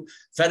to do,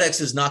 FedEx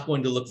is not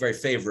going to look very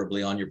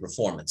favorably on your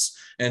performance.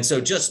 And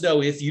so just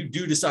know, if you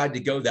do decide to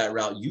go that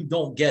route, you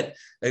don't get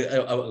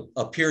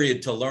a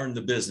period to learn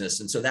the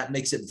business. And so that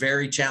makes it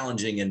very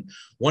challenging. And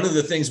one of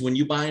the things when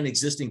you buy an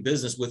existing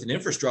business with an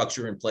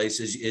infrastructure in place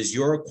is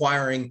you're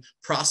acquiring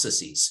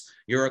processes.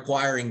 You're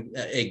acquiring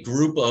a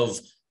group of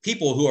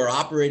people who are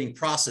operating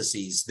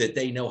processes that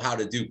they know how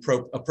to do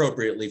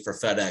appropriately for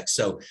FedEx.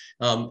 So,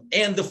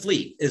 and the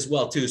fleet as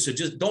well too. So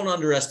just don't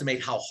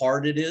underestimate how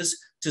hard it is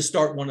to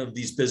start one of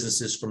these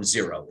businesses from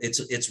zero.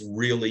 It's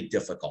really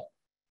difficult.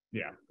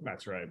 Yeah,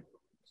 that's right.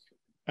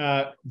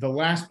 The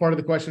last part of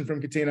the question from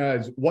Katina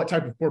is, what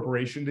type of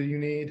corporation do you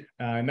need?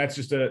 And that's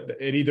just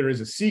it either is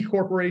a C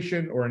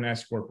corporation or an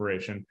S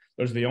corporation.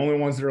 Those are the only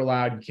ones that are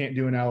allowed. You can't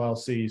do an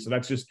LLC. So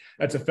that's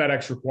a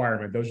FedEx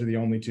requirement. Those are the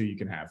only two you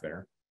can have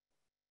there.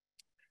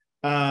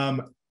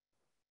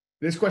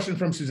 This question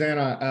from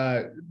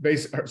Susanna,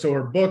 so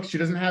her book, she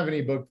doesn't have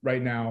any book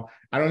right now.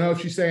 I don't know if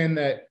she's saying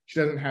that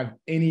she doesn't have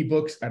any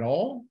books at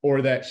all,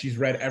 or that she's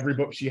read every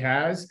book she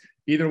has.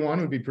 Either one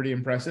would be pretty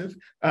impressive.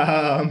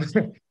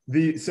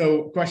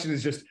 So question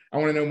is just, I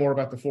want to know more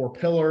about the 4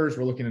 pillars.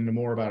 We're looking into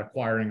more about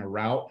acquiring a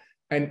route.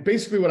 And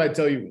basically what I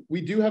tell you,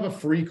 we do have a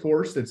free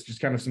course that's just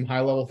kind of some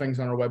high level things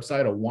on our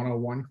website, a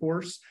 101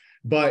 course.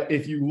 But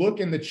if you look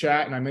in the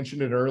chat, and I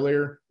mentioned it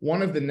earlier,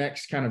 one of the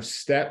next kind of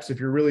steps, if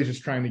you're really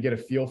just trying to get a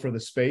feel for the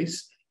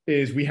space,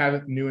 is we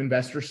have new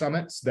investor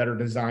summits that are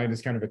designed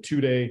as kind of a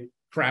 2-day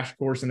crash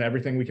course into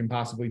everything we can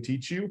possibly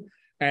teach you.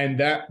 And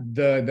that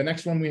the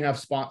next one we have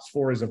spots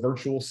for is a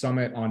virtual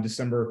summit on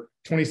December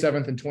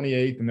 27th and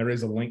 28th. And there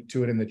is a link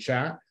to it in the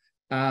chat.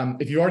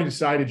 If you already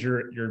decided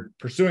you're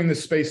pursuing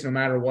this space no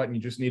matter what, and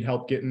you just need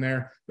help getting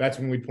there, that's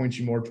when we point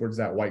you more towards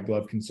that white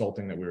glove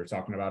consulting that we were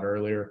talking about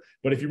earlier.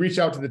 But if you reach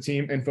out to the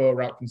team,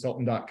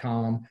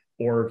 info@routeconsultant.com,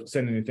 or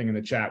send anything in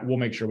the chat, we'll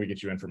make sure we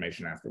get you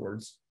information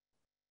afterwards.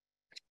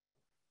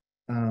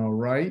 All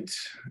right.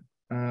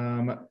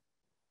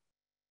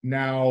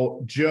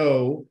 Now,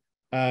 Joe,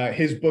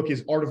 his book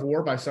is Art of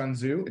War by Sun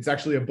Tzu. It's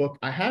actually a book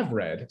I have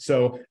read,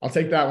 so I'll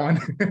take that one.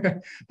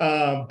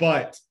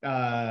 But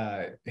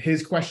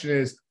his question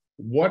is,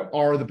 what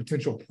are the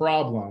potential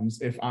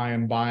problems if I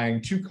am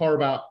buying two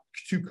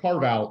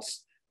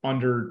carve-outs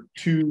under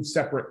 2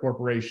 separate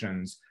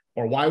corporations?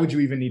 Or why would you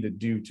even need to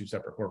do 2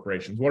 separate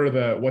corporations?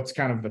 What's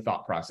kind of the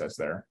thought process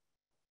there?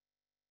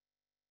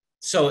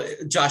 So,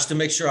 Josh, to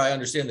make sure I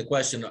understand the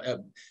question,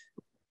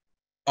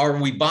 are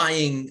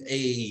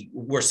we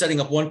we're setting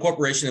up one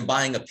corporation and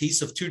buying a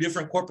piece of two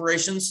different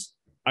corporations?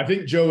 I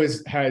think Joe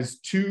has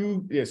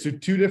two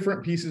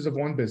different pieces of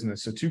one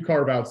business. So two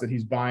carve outs that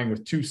he's buying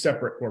with two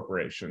separate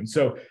corporations.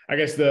 So I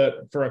guess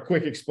for a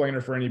quick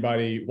explainer for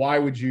anybody, why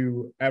would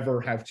you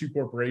ever have two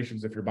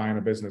corporations if you're buying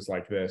a business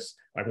like this?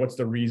 Like, what's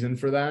the reason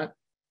for that?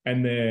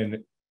 And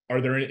then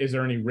is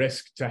there any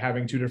risk to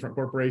having two different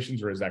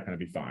corporations, or is that going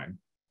to be fine?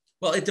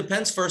 Well, it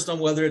depends first on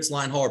whether it's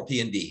line haul or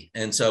P&D.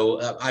 And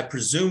so I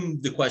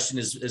presume the question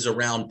is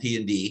around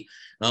P&D,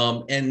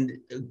 and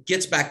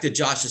gets back to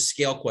Josh's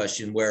scale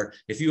question, where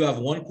if you have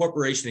one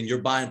corporation and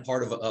you're buying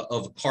part of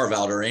a carve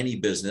out or any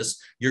business,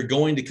 you're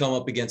going to come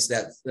up against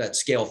that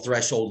scale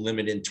threshold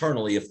limit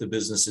internally if the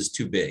business is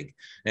too big.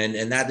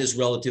 And that is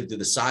relative to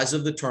the size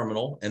of the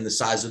terminal and the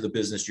size of the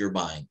business you're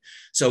buying.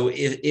 So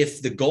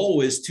if the goal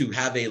is to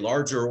have a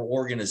larger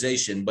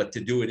organization, but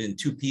to do it in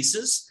two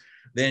pieces,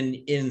 then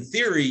in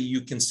theory,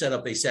 you can set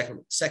up a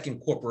second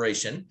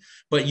corporation,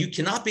 but you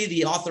cannot be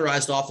the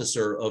authorized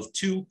officer of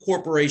two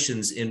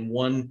corporations in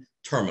one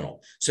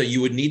terminal. So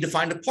you would need to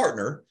find a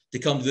partner to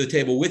come to the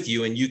table with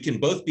you, and you can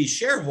both be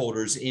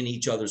shareholders in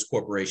each other's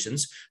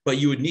corporations, but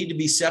you would need to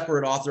be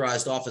separate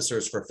authorized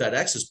officers for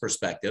FedEx's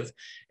perspective.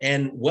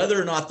 And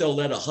whether or not they'll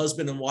let a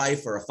husband and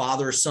wife or a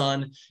father or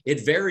son,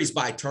 it varies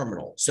by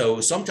terminal.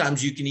 So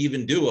sometimes you can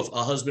even do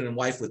a husband and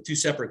wife with two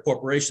separate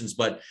corporations,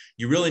 but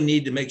you really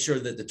need to make sure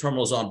that the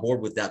terminal is on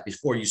board with that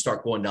before you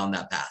start going down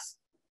that path.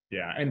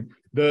 Yeah. And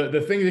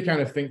the thing to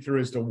kind of think through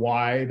as to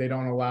why they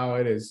don't allow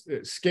it is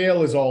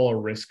scale is all a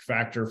risk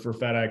factor for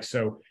FedEx.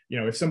 So,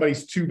 if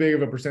somebody's too big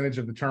of a percentage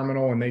of the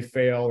terminal and they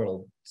fail,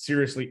 it'll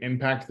seriously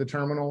impact the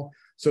terminal.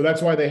 So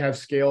that's why they have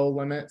scale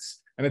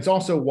limits. And it's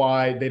also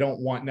why they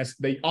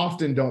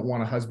often don't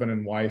want a husband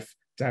and wife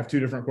to have two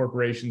different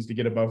corporations to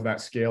get above that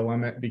scale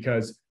limit,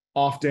 because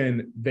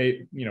often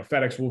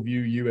FedEx will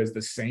view you as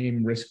the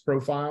same risk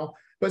profile.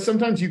 But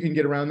sometimes you can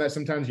get around that.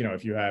 Sometimes,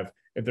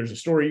 if there's a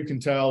story you can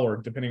tell, or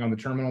depending on the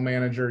terminal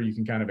manager, you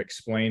can kind of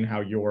explain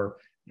how your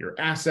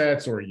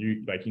assets, or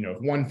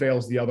if one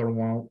fails, the other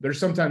won't. There's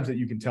sometimes that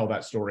you can tell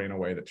that story in a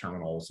way that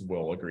terminals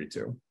will agree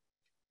to.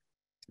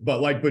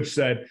 But like Butch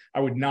said,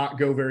 I would not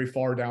go very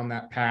far down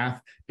that path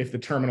if the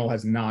terminal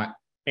has not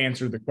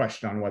answered the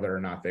question on whether or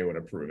not they would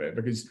approve it.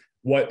 Because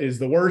what is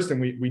the worst, and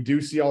we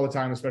do see all the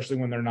time, especially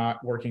when they're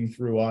not working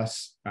through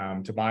us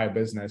to buy a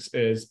business,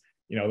 is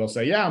they'll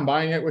say, yeah, I'm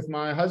buying it with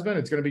my husband.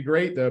 It's going to be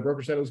great. The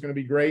broker said it was going to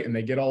be great. And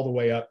they get all the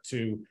way up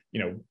to,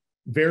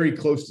 very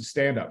close to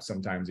stand up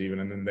sometimes even.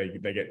 And then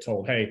they get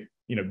told, hey,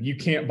 you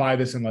can't buy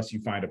this unless you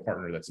find a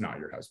partner that's not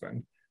your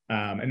husband.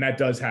 And that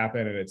does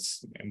happen.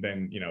 And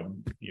then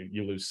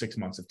you lose 6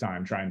 months of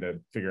time trying to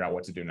figure out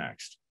what to do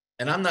next.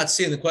 And I'm not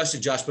seeing the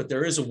question, Josh, but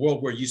there is a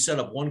world where you set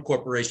up one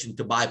corporation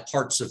to buy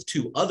parts of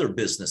two other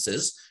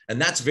businesses.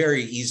 And that's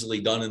very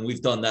easily done. And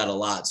we've done that a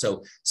lot.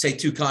 So say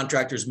two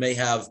contractors may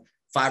have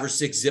 5 or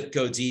 6 zip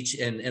codes each,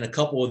 and a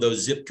couple of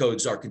those zip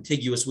codes are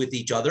contiguous with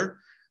each other.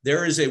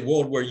 There is a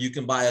world where you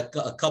can buy a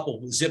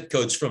couple zip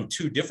codes from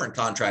two different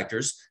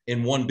contractors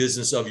in one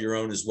business of your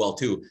own as well,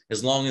 too,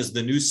 as long as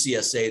the new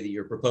CSA that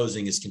you're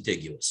proposing is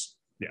contiguous.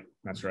 Yeah,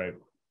 that's right.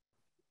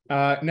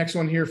 Next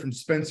one here from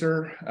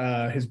Spencer.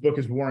 His book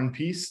is War and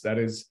Peace. That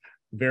is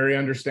very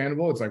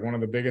understandable. It's like one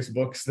of the biggest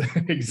books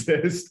that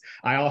exist.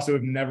 I also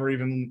have never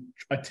even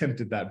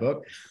attempted that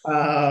book.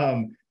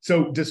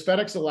 So does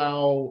FedEx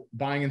allow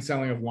buying and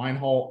selling of line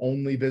haul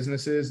only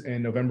businesses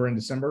in November and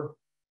December?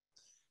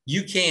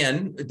 You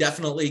can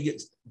definitely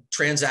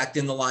transact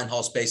in the line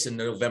haul space in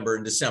November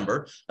and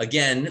December.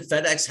 Again,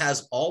 FedEx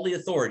has all the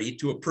authority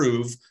to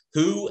approve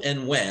who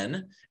and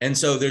when. And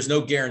so there's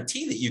no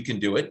guarantee that you can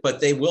do it, but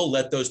they will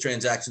let those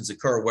transactions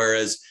occur.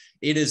 Whereas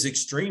it is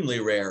extremely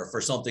rare for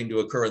something to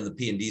occur on the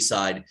P&D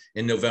side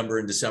in November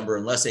and December,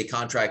 unless a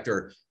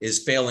contractor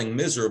is failing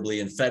miserably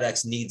and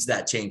FedEx needs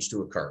that change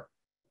to occur.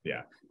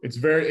 Yeah.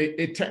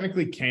 It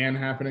technically can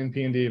happen in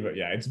P&D, but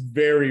yeah, it's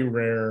very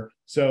rare.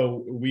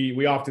 So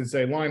we often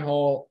say line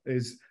haul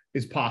is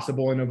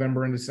possible in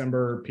November and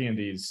December.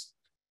 P&D's,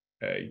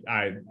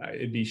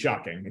 it'd be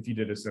shocking if you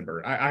did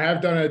December. I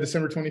have done a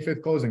December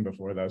 25th closing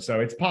before though, so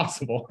it's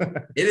possible.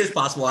 It is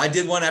possible. I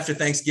did one after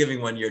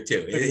Thanksgiving one year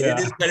too. It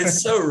is, but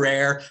it's so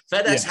rare.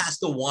 FedEx has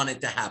to want it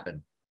to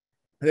happen.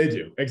 They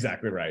do.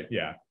 Exactly right.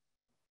 Yeah.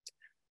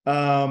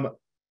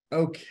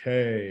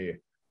 Okay.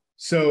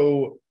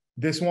 So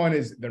this one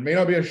there may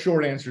not be a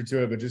short answer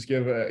to it, but just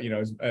give a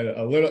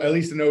little, at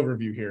least an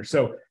overview here.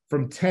 So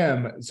from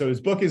Tim, so his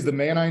book is The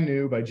Man I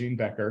Knew by Gene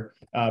Becker,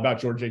 about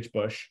George H.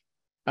 Bush.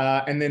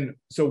 And then,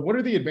 so what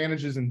are the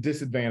advantages and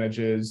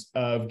disadvantages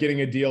of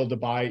getting a deal to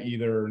buy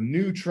either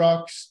new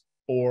trucks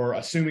or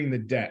assuming the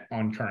debt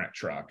on current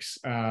trucks?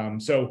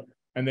 And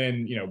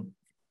then,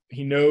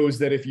 he knows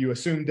that if you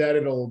assume debt,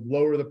 it'll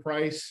lower the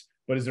price,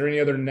 but is there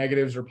any other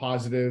negatives or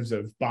positives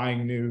of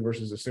buying new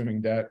versus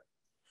assuming debt?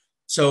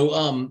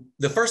 So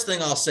the first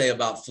thing I'll say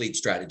about fleet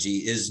strategy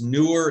is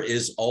newer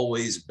is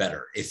always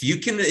better. If you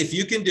can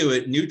do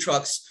it, new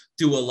trucks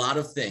do a lot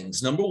of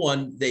things. Number one,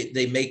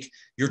 they make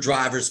your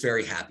drivers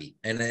very happy.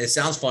 And it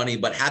sounds funny,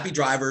 but happy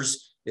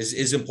drivers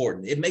is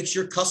important. It makes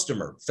your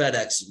customer,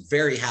 FedEx,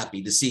 very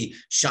happy to see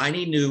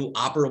shiny new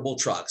operable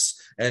trucks.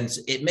 And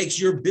it makes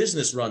your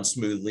business run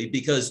smoothly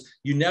because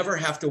you never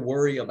have to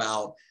worry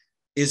about,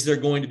 is there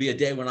going to be a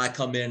day when I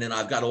come in and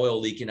I've got oil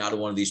leaking out of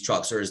one of these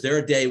trucks? Or is there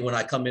a day when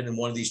I come in and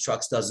one of these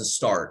trucks doesn't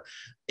start?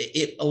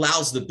 It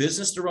allows the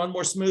business to run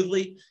more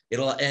smoothly.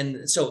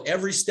 And so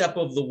every step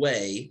of the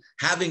way,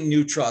 having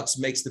new trucks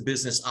makes the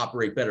business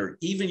operate better.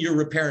 Even your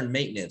repair and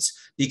maintenance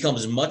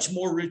becomes much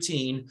more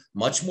routine,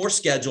 much more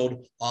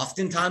scheduled,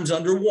 oftentimes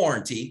under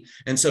warranty.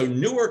 And so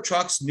newer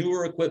trucks,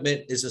 newer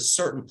equipment is a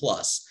certain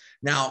plus.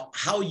 Now,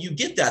 how you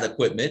get that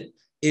equipment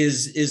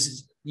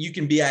is you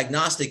can be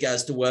agnostic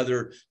as to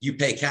whether you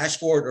pay cash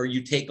for it or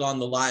you take on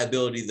the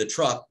liability of the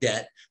truck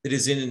debt that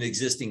is in an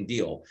existing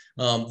deal.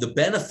 The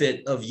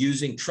benefit of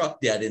using truck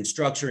debt in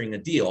structuring a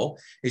deal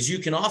is you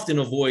can often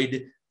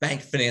avoid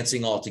bank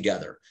financing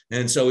altogether.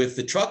 And so if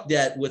the truck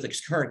debt with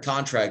a current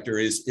contractor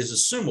is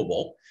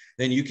assumable,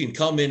 then you can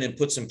come in and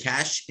put some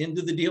cash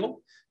into the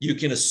deal. You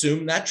can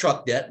assume that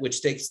truck debt,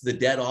 which takes the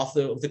debt off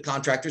the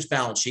contractor's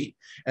balance sheet.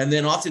 And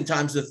then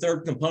oftentimes the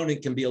third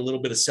component can be a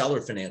little bit of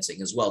seller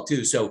financing as well,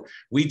 too. So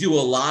we do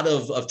a lot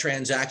of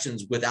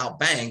transactions without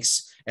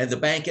banks, and the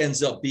bank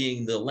ends up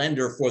being the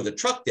lender for the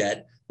truck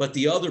debt, but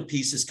the other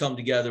pieces come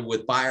together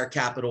with buyer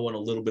capital and a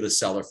little bit of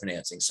seller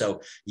financing. So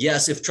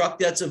yes, if truck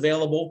debt's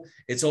available,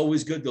 it's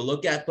always good to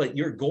look at, but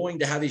you're going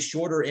to have a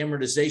shorter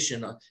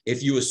amortization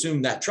if you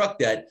assume that truck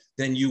debt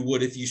than you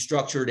would if you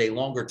structured a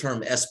longer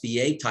term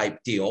SBA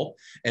type deal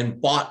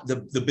and bought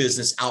the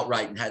business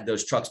outright and had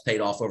those trucks paid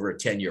off over a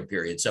 10-year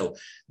period. So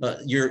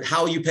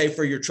how you pay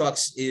for your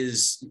trucks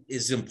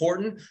is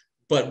important.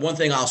 But one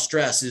thing I'll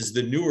stress is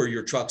the newer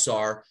your trucks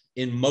are,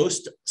 in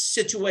most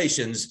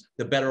situations,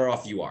 the better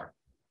off you are.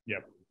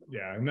 Yep.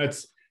 Yeah. And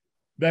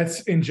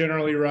that's in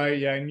generally right.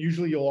 Yeah. And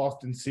usually you'll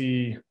often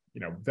see,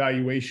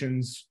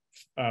 valuations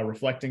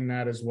reflecting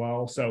that as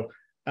well. So,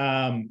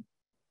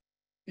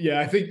 yeah,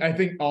 I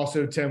think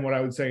also, Tim, what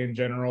I would say in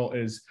general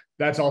is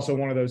that's also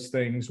one of those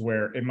things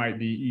where it might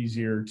be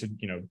easier to,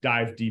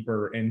 dive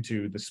deeper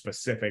into the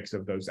specifics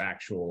of those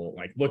actual,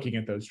 like looking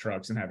at those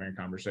trucks and having a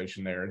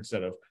conversation there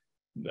instead of,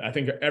 I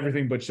think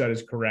everything Butch said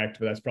is correct,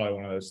 but that's probably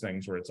one of those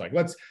things where it's like,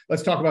 let's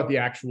talk about the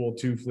actual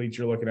two fleets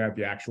you're looking at,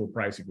 the actual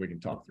pricing. We can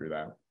talk through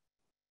that.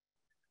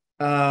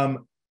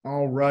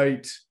 All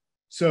right.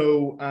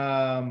 So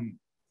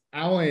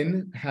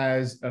Alan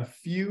has a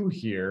few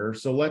here.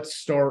 So let's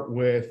start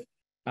with,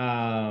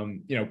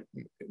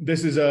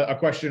 this is a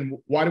question.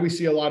 Why do we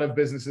see a lot of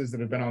businesses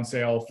that have been on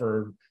sale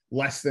for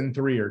less than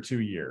 3 or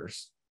 2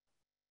 years?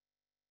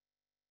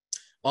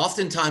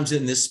 Oftentimes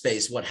in this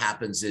space, what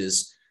happens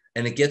is,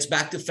 and it gets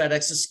back to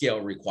FedEx's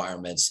scale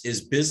requirements,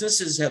 is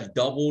businesses have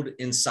doubled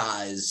in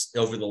size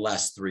over the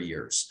last 3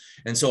 years.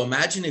 And so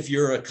imagine if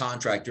you're a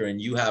contractor and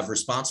you have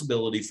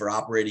responsibility for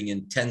operating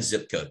in 10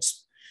 zip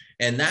codes,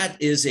 and that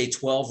is a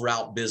 12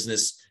 route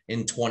business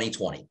in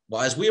 2020.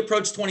 Well, as we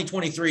approach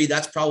 2023,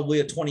 that's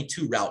probably a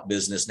 22 route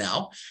business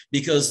now,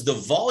 because the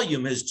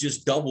volume has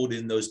just doubled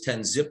in those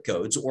 10 zip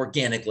codes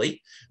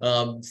organically,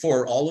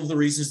 for all of the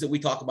reasons that we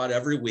talk about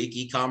every week: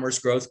 e-commerce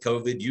growth,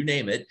 COVID, you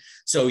name it.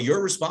 So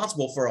you're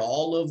responsible for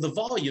all of the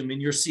volume in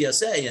your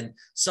CSA. And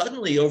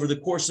suddenly over the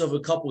course of a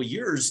couple of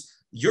years,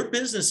 your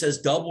business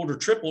has doubled or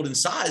tripled in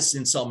size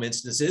in some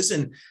instances.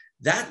 And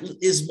that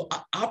is,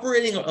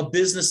 operating a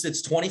business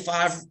that's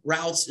 25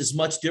 routes is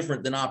much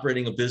different than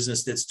operating a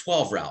business that's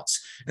 12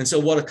 routes. And so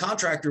what a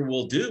contractor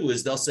will do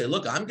is they'll say,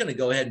 look, I'm going to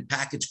go ahead and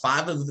package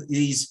 5 of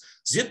these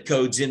zip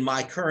codes in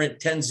my current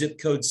 10 zip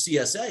code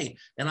CSA,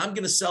 and I'm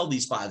going to sell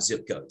these 5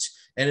 zip codes.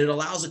 And it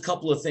allows a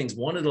couple of things.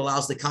 One, it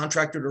allows the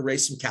contractor to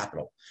raise some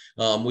capital,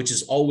 which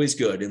is always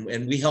good.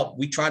 And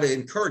we try to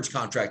encourage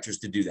contractors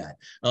to do that.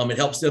 It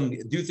helps them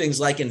do things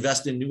like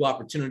invest in new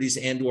opportunities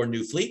and or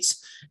new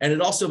fleets. And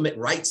it also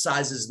right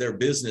sizes their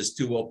business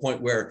to a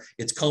point where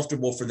it's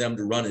comfortable for them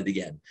to run it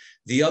again.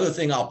 The other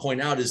thing I'll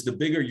point out is the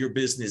bigger your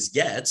business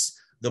gets,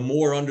 the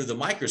more under the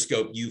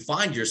microscope you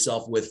find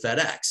yourself with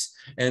FedEx.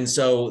 And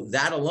so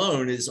that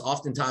alone is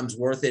oftentimes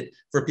worth it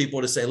for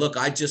people to say, look,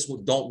 I just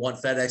don't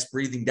want FedEx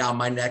breathing down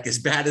my neck as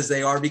bad as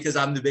they are because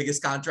I'm the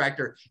biggest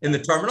contractor in the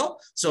terminal.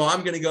 So I'm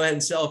going to go ahead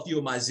and sell a few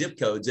of my zip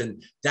codes.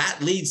 And that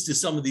leads to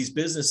some of these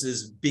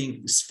businesses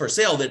being for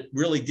sale that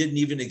really didn't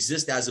even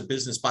exist as a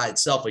business by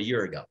itself a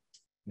year ago.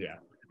 Yeah.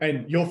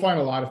 And you'll find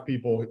a lot of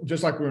people,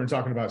 just like we were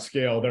talking about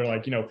scale, they're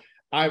like,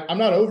 I'm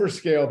not over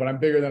scale, but I'm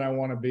bigger than I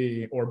want to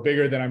be, or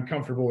bigger than I'm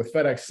comfortable with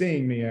FedEx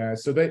seeing me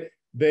as. So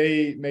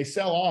they may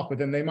sell off, but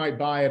then they might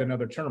buy at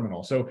another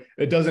terminal. So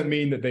it doesn't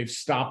mean that they've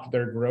stopped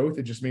their growth.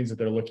 It just means that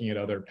they're looking at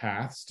other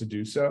paths to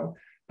do so.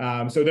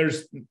 So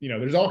there's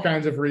all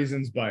kinds of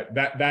reasons, but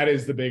that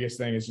is the biggest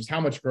thing, is just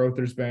how much growth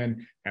there's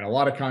been, and a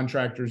lot of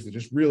contractors that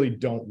just really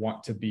don't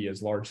want to be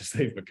as large as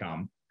they've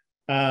become.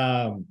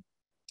 And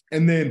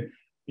then,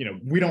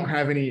 we don't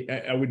have any,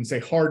 I wouldn't say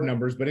hard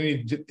numbers, but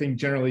anything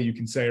generally you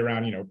can say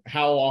around,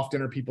 how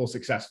often are people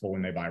successful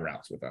when they buy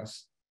routes with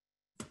us?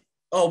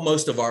 Oh,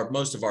 most of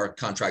our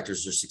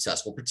contractors are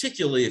successful,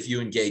 particularly if you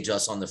engage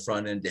us on the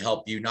front end to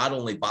help you not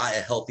only buy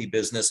a healthy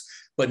business,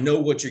 but know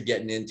what you're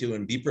getting into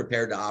and be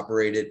prepared to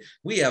operate it.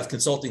 We have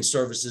consulting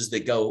services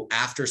that go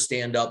after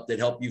stand up that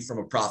help you from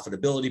a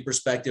profitability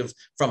perspective,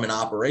 from an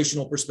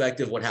operational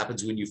perspective, what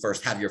happens when you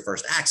first have your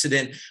first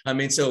accident. I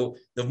mean, so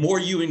the more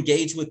you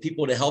engage with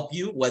people to help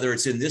you, whether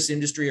it's in this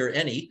industry or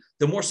any,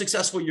 the more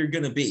successful you're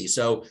going to be.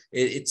 So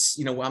it's,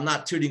 I'm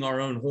not tooting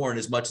our own horn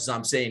as much as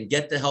I'm saying,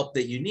 get the help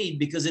that you need,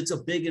 because it's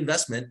a big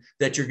investment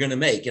that you're going to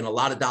make, and a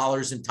lot of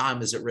dollars and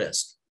time is at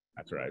risk.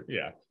 That's right.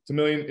 Yeah. It's a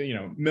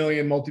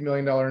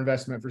multi-million dollar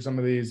investment for some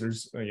of these.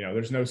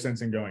 There's no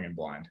sense in going in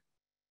blind.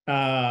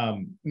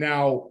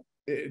 Now,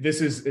 this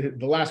is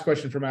the last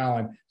question from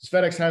Alan. Does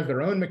FedEx have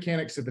their own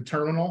mechanics at the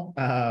terminal?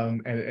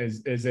 And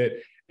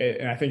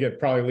and I think it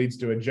probably leads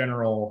to a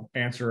general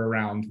answer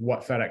around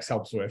what FedEx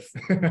helps with.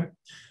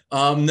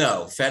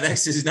 No,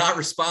 FedEx is not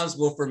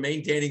responsible for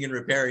maintaining and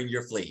repairing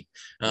your fleet.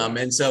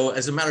 And so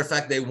as a matter of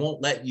fact, they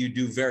won't let you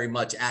do very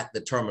much at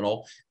the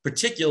terminal,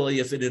 particularly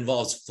if it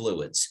involves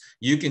fluids.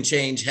 You can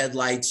change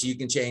headlights, you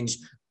can change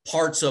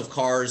parts of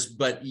cars,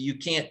 but you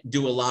can't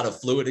do a lot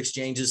of fluid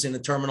exchanges in the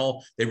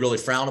terminal. They really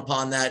frown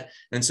upon that.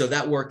 And so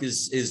that work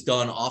is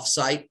done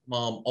offsite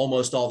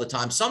almost all the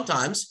time.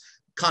 Sometimes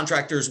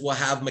contractors will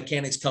have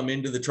mechanics come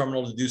into the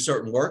terminal to do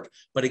certain work.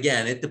 But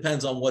again, it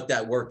depends on what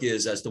that work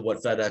is as to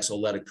what FedEx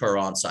will let occur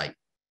on site.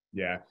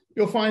 Yeah.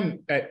 You'll find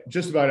at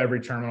just about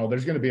every terminal,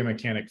 there's going to be a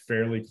mechanic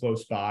fairly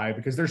close by,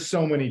 because there's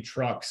so many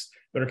trucks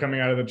that are coming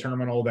out of the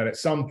terminal that at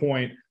some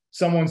point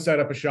someone set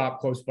up a shop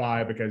close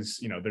by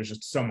because, there's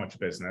just so much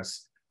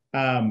business.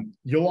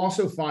 You'll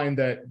also find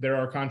that there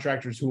are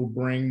contractors who will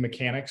bring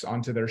mechanics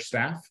onto their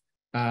staff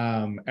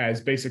as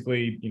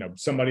basically,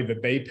 somebody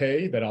that they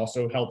pay that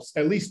also helps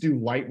at least do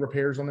light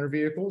repairs on their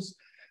vehicles.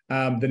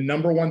 The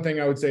number one thing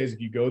I would say is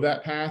if you go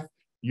that path,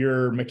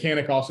 your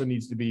mechanic also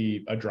needs to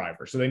be a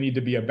driver. So they need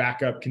to be a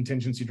backup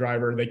contingency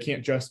driver. They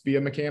can't just be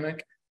a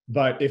mechanic.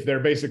 But if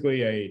they're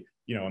basically a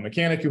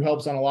mechanic who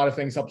helps on a lot of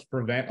things, helps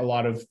prevent a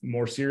lot of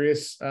more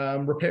serious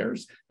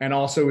repairs, and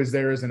also is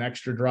there as an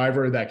extra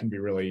driver, that can be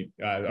really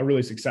a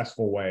really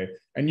successful way.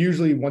 And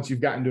usually once you've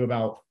gotten to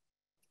about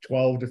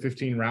 12 to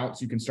 15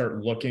 routes, you can start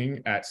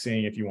looking at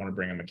seeing if you want to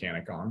bring a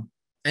mechanic on.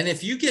 And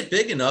if you get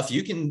big enough,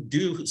 you can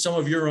do some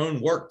of your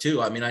own work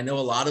too. I mean, I know a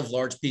lot of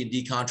large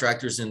P&D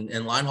contractors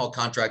and line haul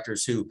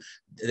contractors who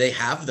they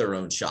have their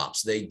own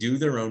shops. They do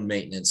their own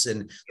maintenance,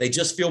 and they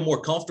just feel more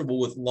comfortable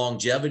with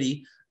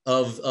longevity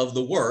of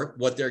the work,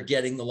 what they're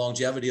getting, the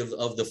longevity of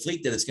the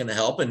fleet that it's going to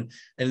help. And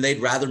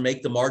they'd rather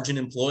make the margin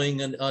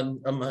employing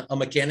a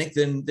mechanic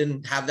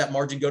than have that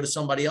margin go to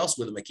somebody else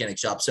with a mechanic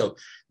shop. So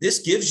this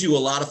gives you a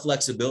lot of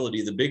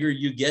flexibility. The bigger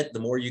you get, the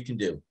more you can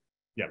do.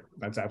 Yep,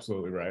 that's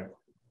absolutely right.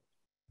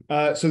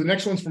 So the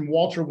next one's from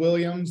Walter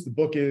Williams. The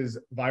book is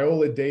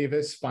Viola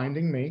Davis,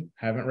 Finding Me.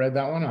 Haven't read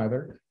that one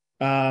either.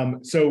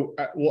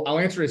 I'll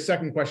answer his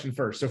second question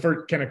first.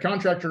 So can a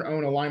contractor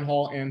own a line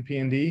haul and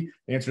P&D?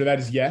 The answer to that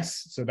is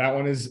yes. So that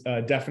one is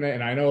definite.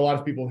 And I know a lot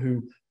of people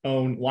who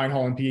own line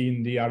haul and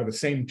P&D out of the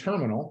same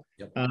terminal.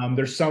 Yep.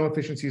 There's some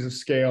efficiencies of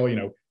scale.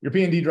 Your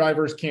P&D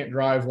drivers can't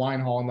drive line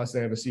haul unless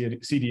they have a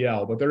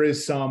CDL, but there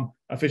is some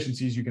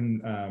efficiencies you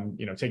can,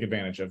 take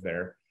advantage of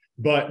there.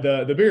 But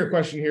the bigger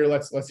question here,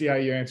 let's see how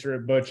you answer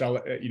it, Butch.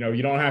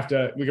 You don't have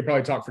to. We could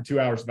probably talk for 2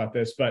 hours about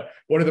this, but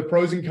what are the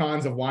pros and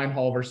cons of line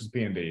haul versus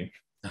P&D?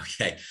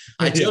 Okay,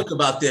 I joke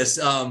about this.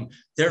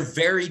 They're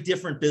very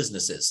different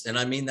businesses, and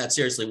I mean that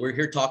seriously. We're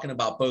here talking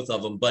about both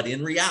of them, but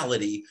in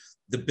reality,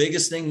 the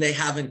biggest thing they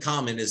have in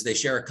common is they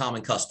share a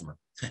common customer.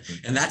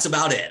 And that's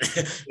about it.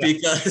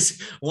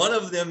 Because one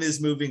of them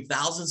is moving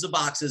thousands of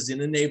boxes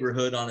in a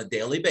neighborhood on a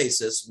daily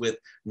basis with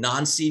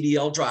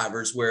non-CDL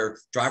drivers, where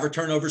driver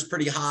turnover is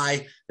pretty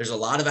high. There's a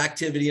lot of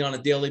activity on a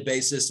daily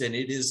basis, and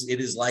it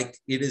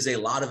is a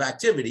lot of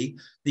activity.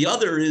 The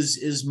other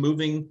is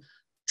moving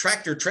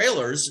tractor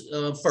trailers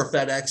for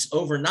FedEx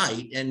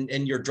overnight,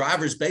 and your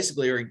drivers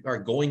basically are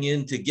going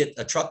in to get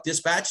a truck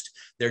dispatched.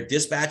 They're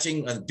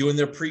dispatching, doing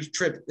their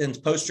pre-trip and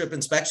post-trip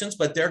inspections,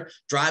 but they're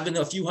driving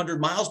a few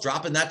hundred miles,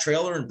 dropping that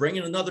trailer and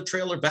bringing another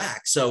trailer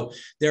back. So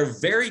they're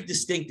very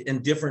distinct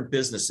and different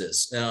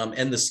businesses,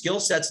 and the skill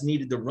sets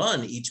needed to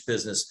run each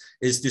business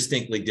is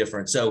distinctly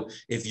different. So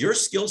if your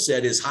skill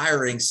set is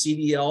hiring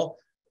CDL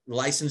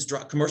licensed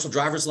commercial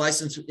driver's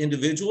license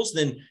individuals,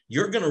 then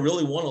you're going to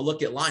really want to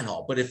look at line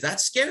haul. But if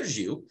that scares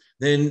you,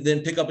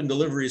 then pickup and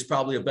delivery is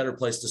probably a better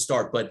place to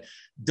start. But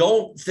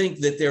don't think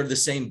that they're the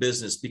same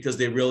business, because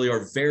they really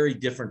are very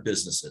different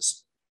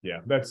businesses. Yeah,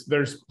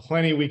 there's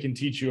plenty we can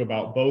teach you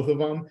about both of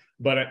them.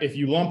 But if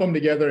you lump them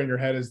together and your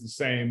head is the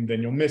same,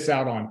 then you'll miss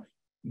out on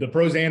the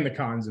pros and the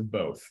cons of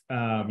both.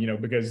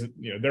 Because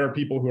there are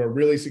people who are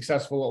really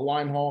successful at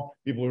line haul,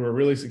 people who are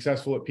really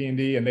successful at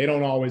P&D, and they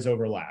don't always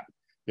overlap.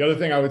 The other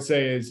thing I would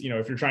say is,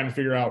 if you're trying to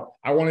figure out,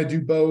 I want to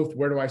do both,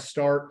 where do I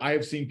start? I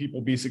have seen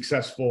people be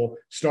successful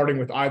starting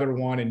with either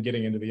one and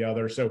getting into the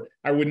other. So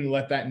I wouldn't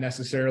let that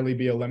necessarily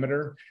be a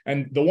limiter.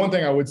 And the one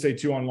thing I would say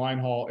too on line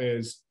haul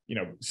is,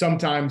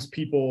 sometimes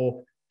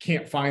people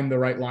can't find the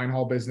right line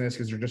haul business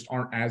because there just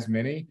aren't as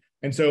many.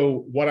 And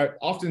so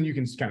often you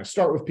can kind of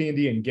start with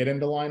P&D and get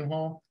into line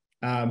haul.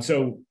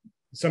 So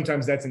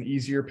sometimes that's an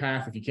easier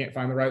path if you can't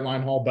find the right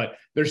line haul, but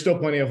there's still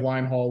plenty of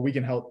line haul. We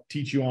can help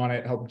teach you on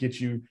it, help get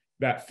you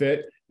that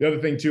fit. The other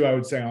thing too, I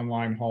would say on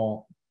line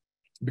haul,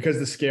 because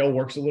the scale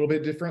works a little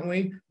bit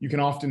differently, you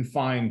can often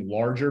find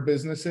larger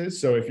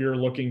businesses. So if you're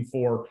looking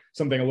for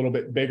something a little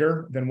bit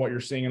bigger than what you're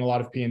seeing in a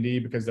lot of P&D,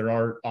 because there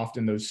are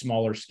often those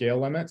smaller scale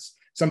limits,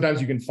 sometimes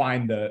you can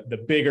find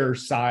the bigger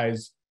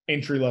size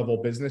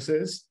entry-level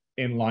businesses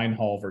in line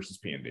haul versus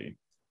P&D.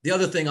 The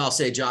other thing I'll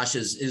say, Josh,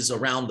 is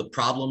around the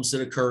problems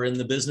that occur in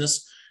the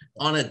business.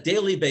 On a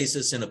daily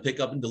basis in a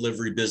pickup and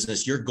delivery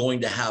business, you're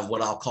going to have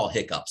what I'll call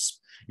hiccups.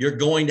 You're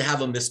going to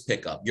have a missed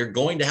pickup. You're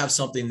going to have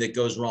something that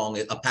goes wrong.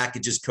 A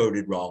package is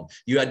coded wrong.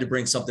 You had to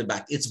bring something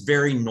back. It's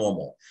very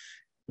normal.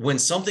 When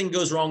something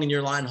goes wrong in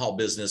your line haul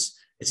business,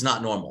 it's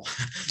not normal.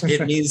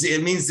 It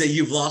means that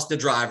you've lost a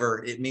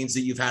driver. It means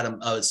that you've had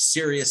a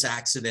serious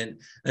accident.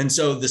 And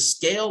so the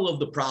scale of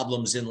the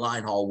problems in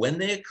line haul, when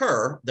they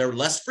occur, they're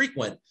less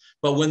frequent,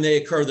 but when they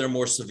occur, they're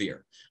more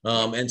severe.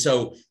 And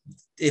so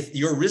if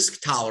your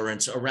risk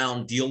tolerance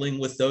around dealing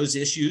with those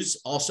issues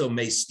also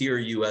may steer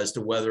you as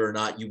to whether or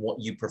not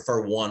you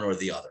prefer one or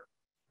the other.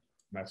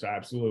 That's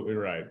absolutely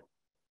right.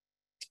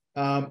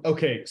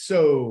 Okay,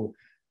 so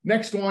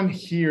next one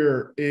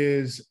here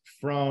is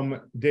from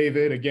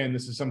David. Again,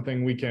 this is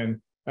something we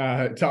can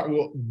talk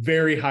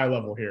very high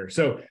level here.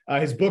 So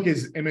his book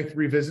is Emeth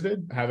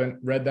Revisited. I haven't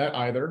read that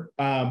either,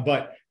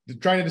 but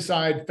trying to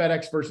decide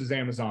FedEx versus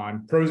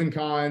Amazon, pros and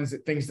cons,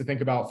 things to think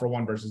about for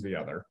one versus the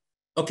other.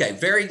 Okay,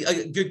 very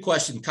good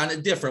question. Kind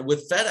of different.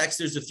 With FedEx,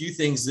 there's a few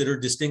things that are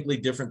distinctly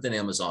different than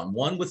Amazon.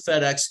 One, with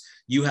FedEx,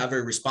 you have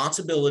a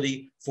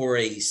responsibility for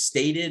a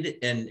stated,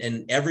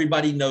 and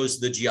everybody knows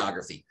the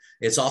geography.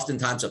 It's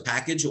oftentimes a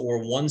package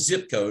or one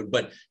zip code,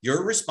 but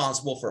you're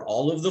responsible for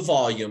all of the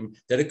volume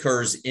that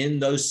occurs in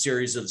those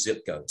series of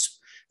zip codes.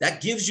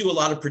 That gives you a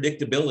lot of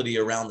predictability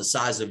around the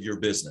size of your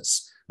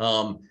business.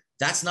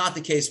 That's not the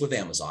case with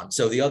Amazon.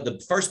 So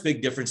the first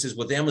big difference is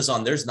with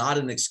Amazon, there's not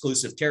an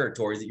exclusive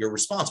territory that you're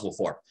responsible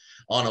for.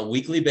 On a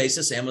weekly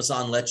basis,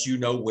 Amazon lets you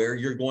know where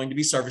you're going to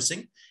be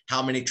servicing,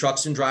 how many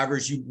trucks and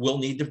drivers you will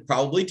need to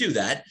probably do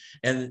that.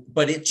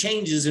 But it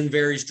changes and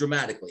varies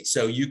dramatically.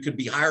 So you could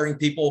be hiring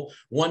people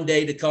one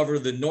day to cover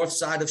the north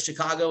side of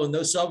Chicago and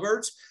those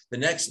suburbs. The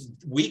next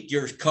week,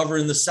 you're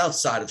covering the south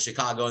side of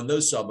Chicago and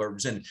those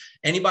suburbs. And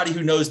anybody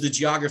who knows the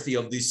geography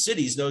of these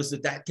cities knows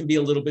that that can be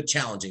a little bit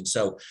challenging.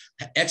 So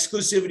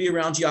exclusivity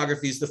around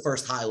geography is the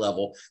first high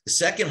level. The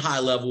second high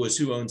level is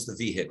who owns the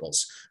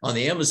vehicles. On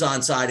the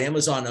Amazon side,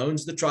 Amazon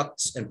owns the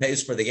trucks and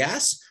pays for the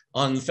gas.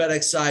 On the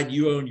FedEx side,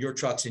 you own your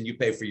trucks and you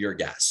pay for your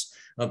gas.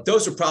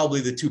 Those are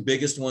probably the two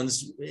biggest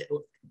ones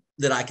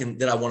that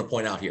I want to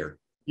point out here.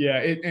 Yeah,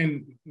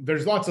 and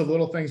there's lots of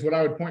little things. What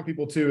I would point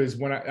people to is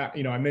when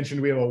I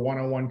mentioned we have a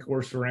 101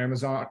 course for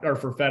Amazon or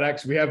for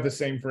FedEx. We have the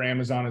same for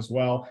Amazon as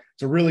well.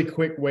 It's a really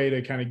quick way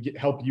to kind of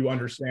help you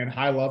understand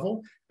high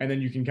level, and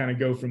then you can kind of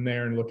go from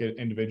there and look at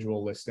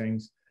individual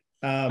listings.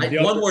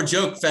 One more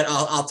joke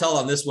I'll tell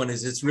on this one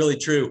is it's really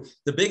true.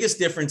 The biggest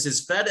difference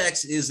is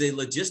FedEx is a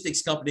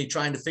logistics company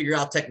trying to figure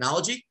out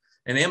technology,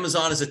 and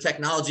Amazon is a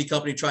technology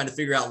company trying to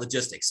figure out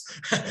logistics.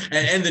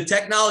 and the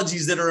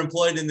technologies that are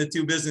employed in the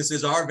two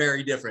businesses are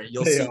very different.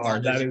 You'll see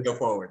that as you go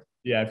forward.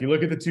 Yeah, if you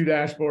look at the two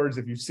dashboards,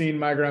 if you've seen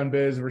My Ground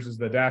Biz versus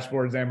the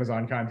dashboards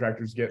Amazon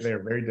contractors get, they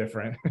are very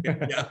different.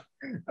 Yeah.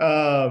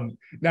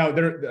 Now,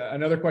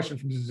 another question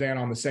from Suzanne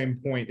on the same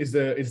point. Is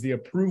the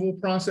approval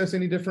process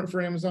any different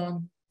for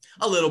Amazon?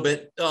 A little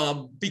bit,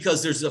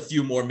 because there's a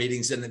few more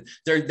meetings, and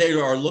they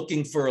are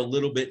looking for a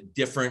little bit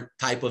different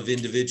type of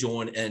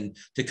individual and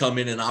to come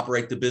in and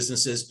operate the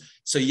businesses.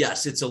 So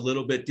yes, it's a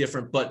little bit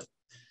different, but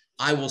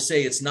I will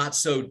say it's not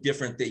so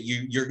different that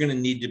you're going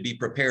to need to be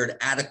prepared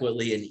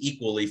adequately and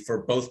equally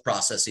for both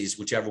processes,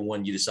 whichever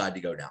one you decide to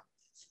go down.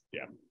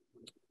 Yeah,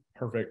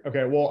 perfect.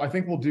 Okay, well, I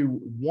think we'll do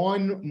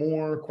one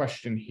more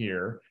question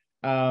here.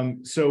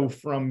 So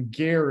from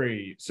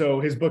Gary,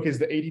 so his book is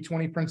The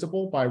 80-20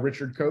 Principle by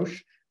Richard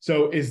Koch.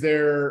 So is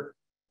there,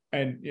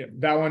 and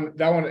that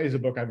one is a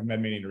book I've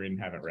been meaning to read and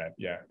haven't read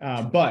yet.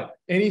 But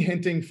any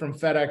hinting from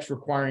FedEx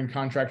requiring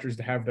contractors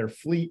to have their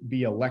fleet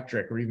be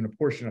electric, or even a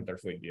portion of their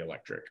fleet be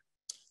electric?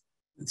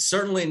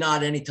 Certainly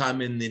not anytime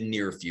in the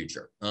near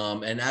future.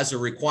 And as a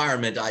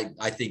requirement,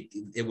 I think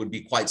it would be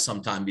quite some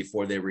time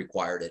before they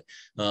required it.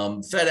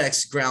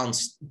 FedEx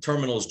Ground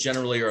terminals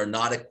generally are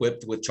not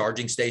equipped with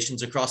charging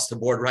stations across the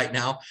board right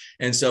now.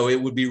 And so it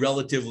would be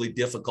relatively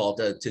difficult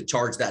to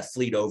charge that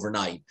fleet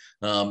overnight.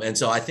 And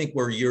so I think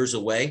we're years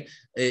away.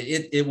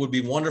 It would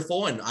be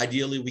wonderful, and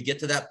ideally we get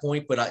to that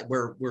point, but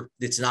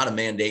it's not a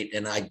mandate,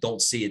 and I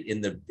don't see it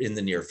in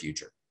the near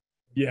future.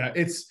 Yeah,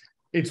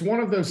 it's one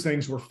of those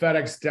things where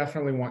FedEx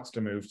definitely wants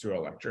to move to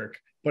electric,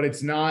 but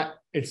it's not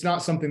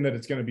something that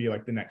it's going to be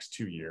like the next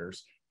 2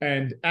 years.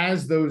 And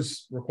as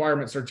those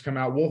requirements start to come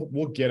out,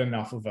 we'll get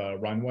enough of a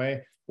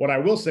runway What I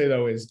will say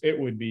though is it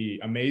would be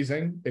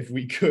amazing if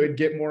we could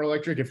get more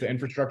electric, if the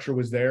infrastructure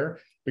was there,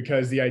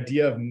 because the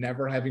idea of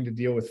never having to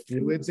deal with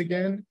fluids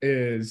again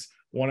is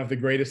one of the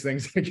greatest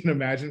things I can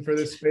imagine for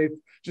this space.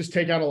 Just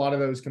take out a lot of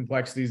those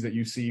complexities that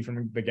you see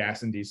from the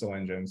gas and diesel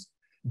engines.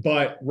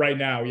 But right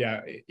now,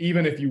 yeah,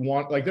 even if you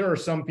want, like, there are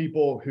some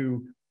people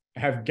who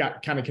have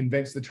got kind of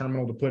convinced the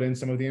terminal to put in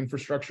some of the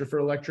infrastructure for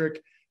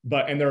electric,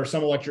 and there are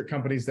some electric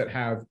companies that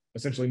have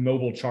essentially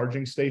mobile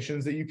charging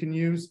stations that you can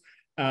use.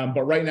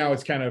 But right now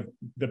it's kind of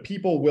the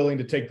people willing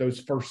to take those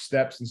first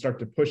steps and start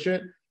to push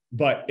it,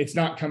 but it's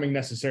not coming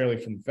necessarily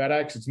from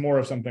FedEx. It's more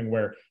of something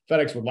where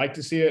FedEx would like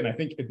to see it. And I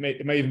think it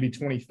may even be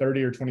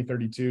 2030 or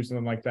 2032,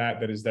 something like that.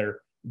 That is their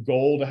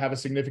goal, to have a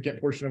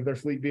significant portion of their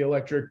fleet be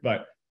electric,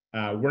 but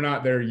we're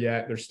not there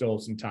yet. There's still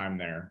some time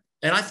there.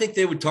 And I think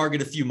they would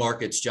target a few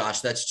markets,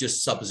 Josh. That's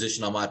just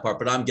supposition on my part,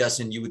 but I'm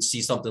guessing you would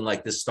see something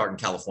like this start in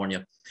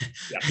California,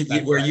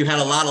 where you had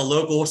a lot of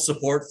local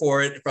support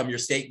for it from your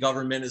state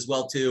government as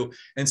well too.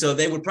 And so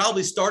they would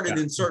probably start it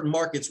in certain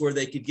markets where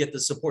they could get the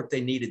support they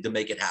needed to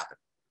make it happen.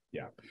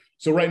 Yeah.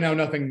 So right now,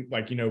 nothing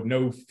like,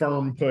 no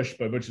firm push,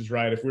 but Butch is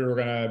right. If we were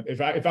if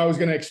I was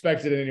gonna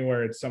expect it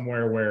anywhere, it's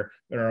somewhere where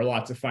there are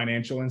lots of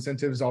financial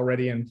incentives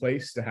already in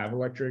place to have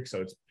electric.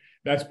 So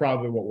that's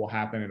probably what will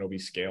happen. It'll be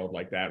scaled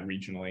like that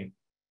regionally.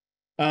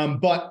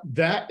 But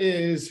that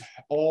is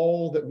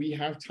all that we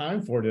have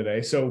time for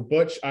today. So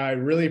Butch, I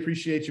really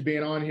appreciate you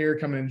being on here,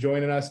 coming and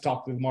joining us,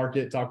 talk to the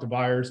market, talk to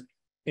buyers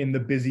in the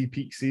busy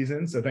peak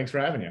season. So thanks for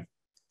having you.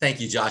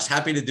 Thank you, Josh.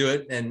 Happy to do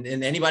it. And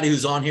anybody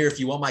who's on here, if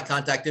you want my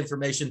contact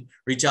information,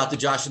 reach out to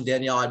Josh and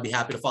Danielle. I'd be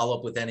happy to follow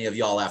up with any of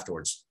y'all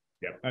afterwards.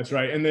 Yeah, that's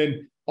right. And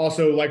then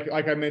also, like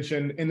I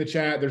mentioned in the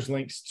chat, there's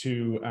links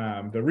to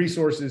the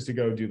resources to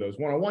go do those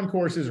one-on-one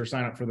courses or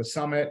sign up for the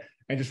summit,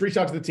 and just reach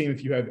out to the team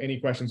if you have any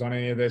questions on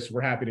any of this.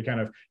 We're happy to kind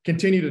of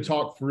continue to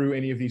talk through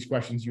any of these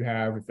questions you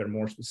have, if they're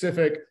more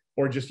specific,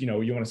 or just, you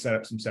want to set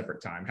up some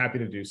separate time. Happy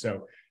to do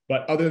so.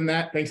 But other than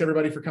that, thanks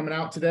everybody for coming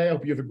out today. I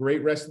hope you have a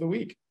great rest of the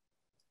week.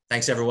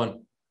 Thanks,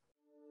 everyone.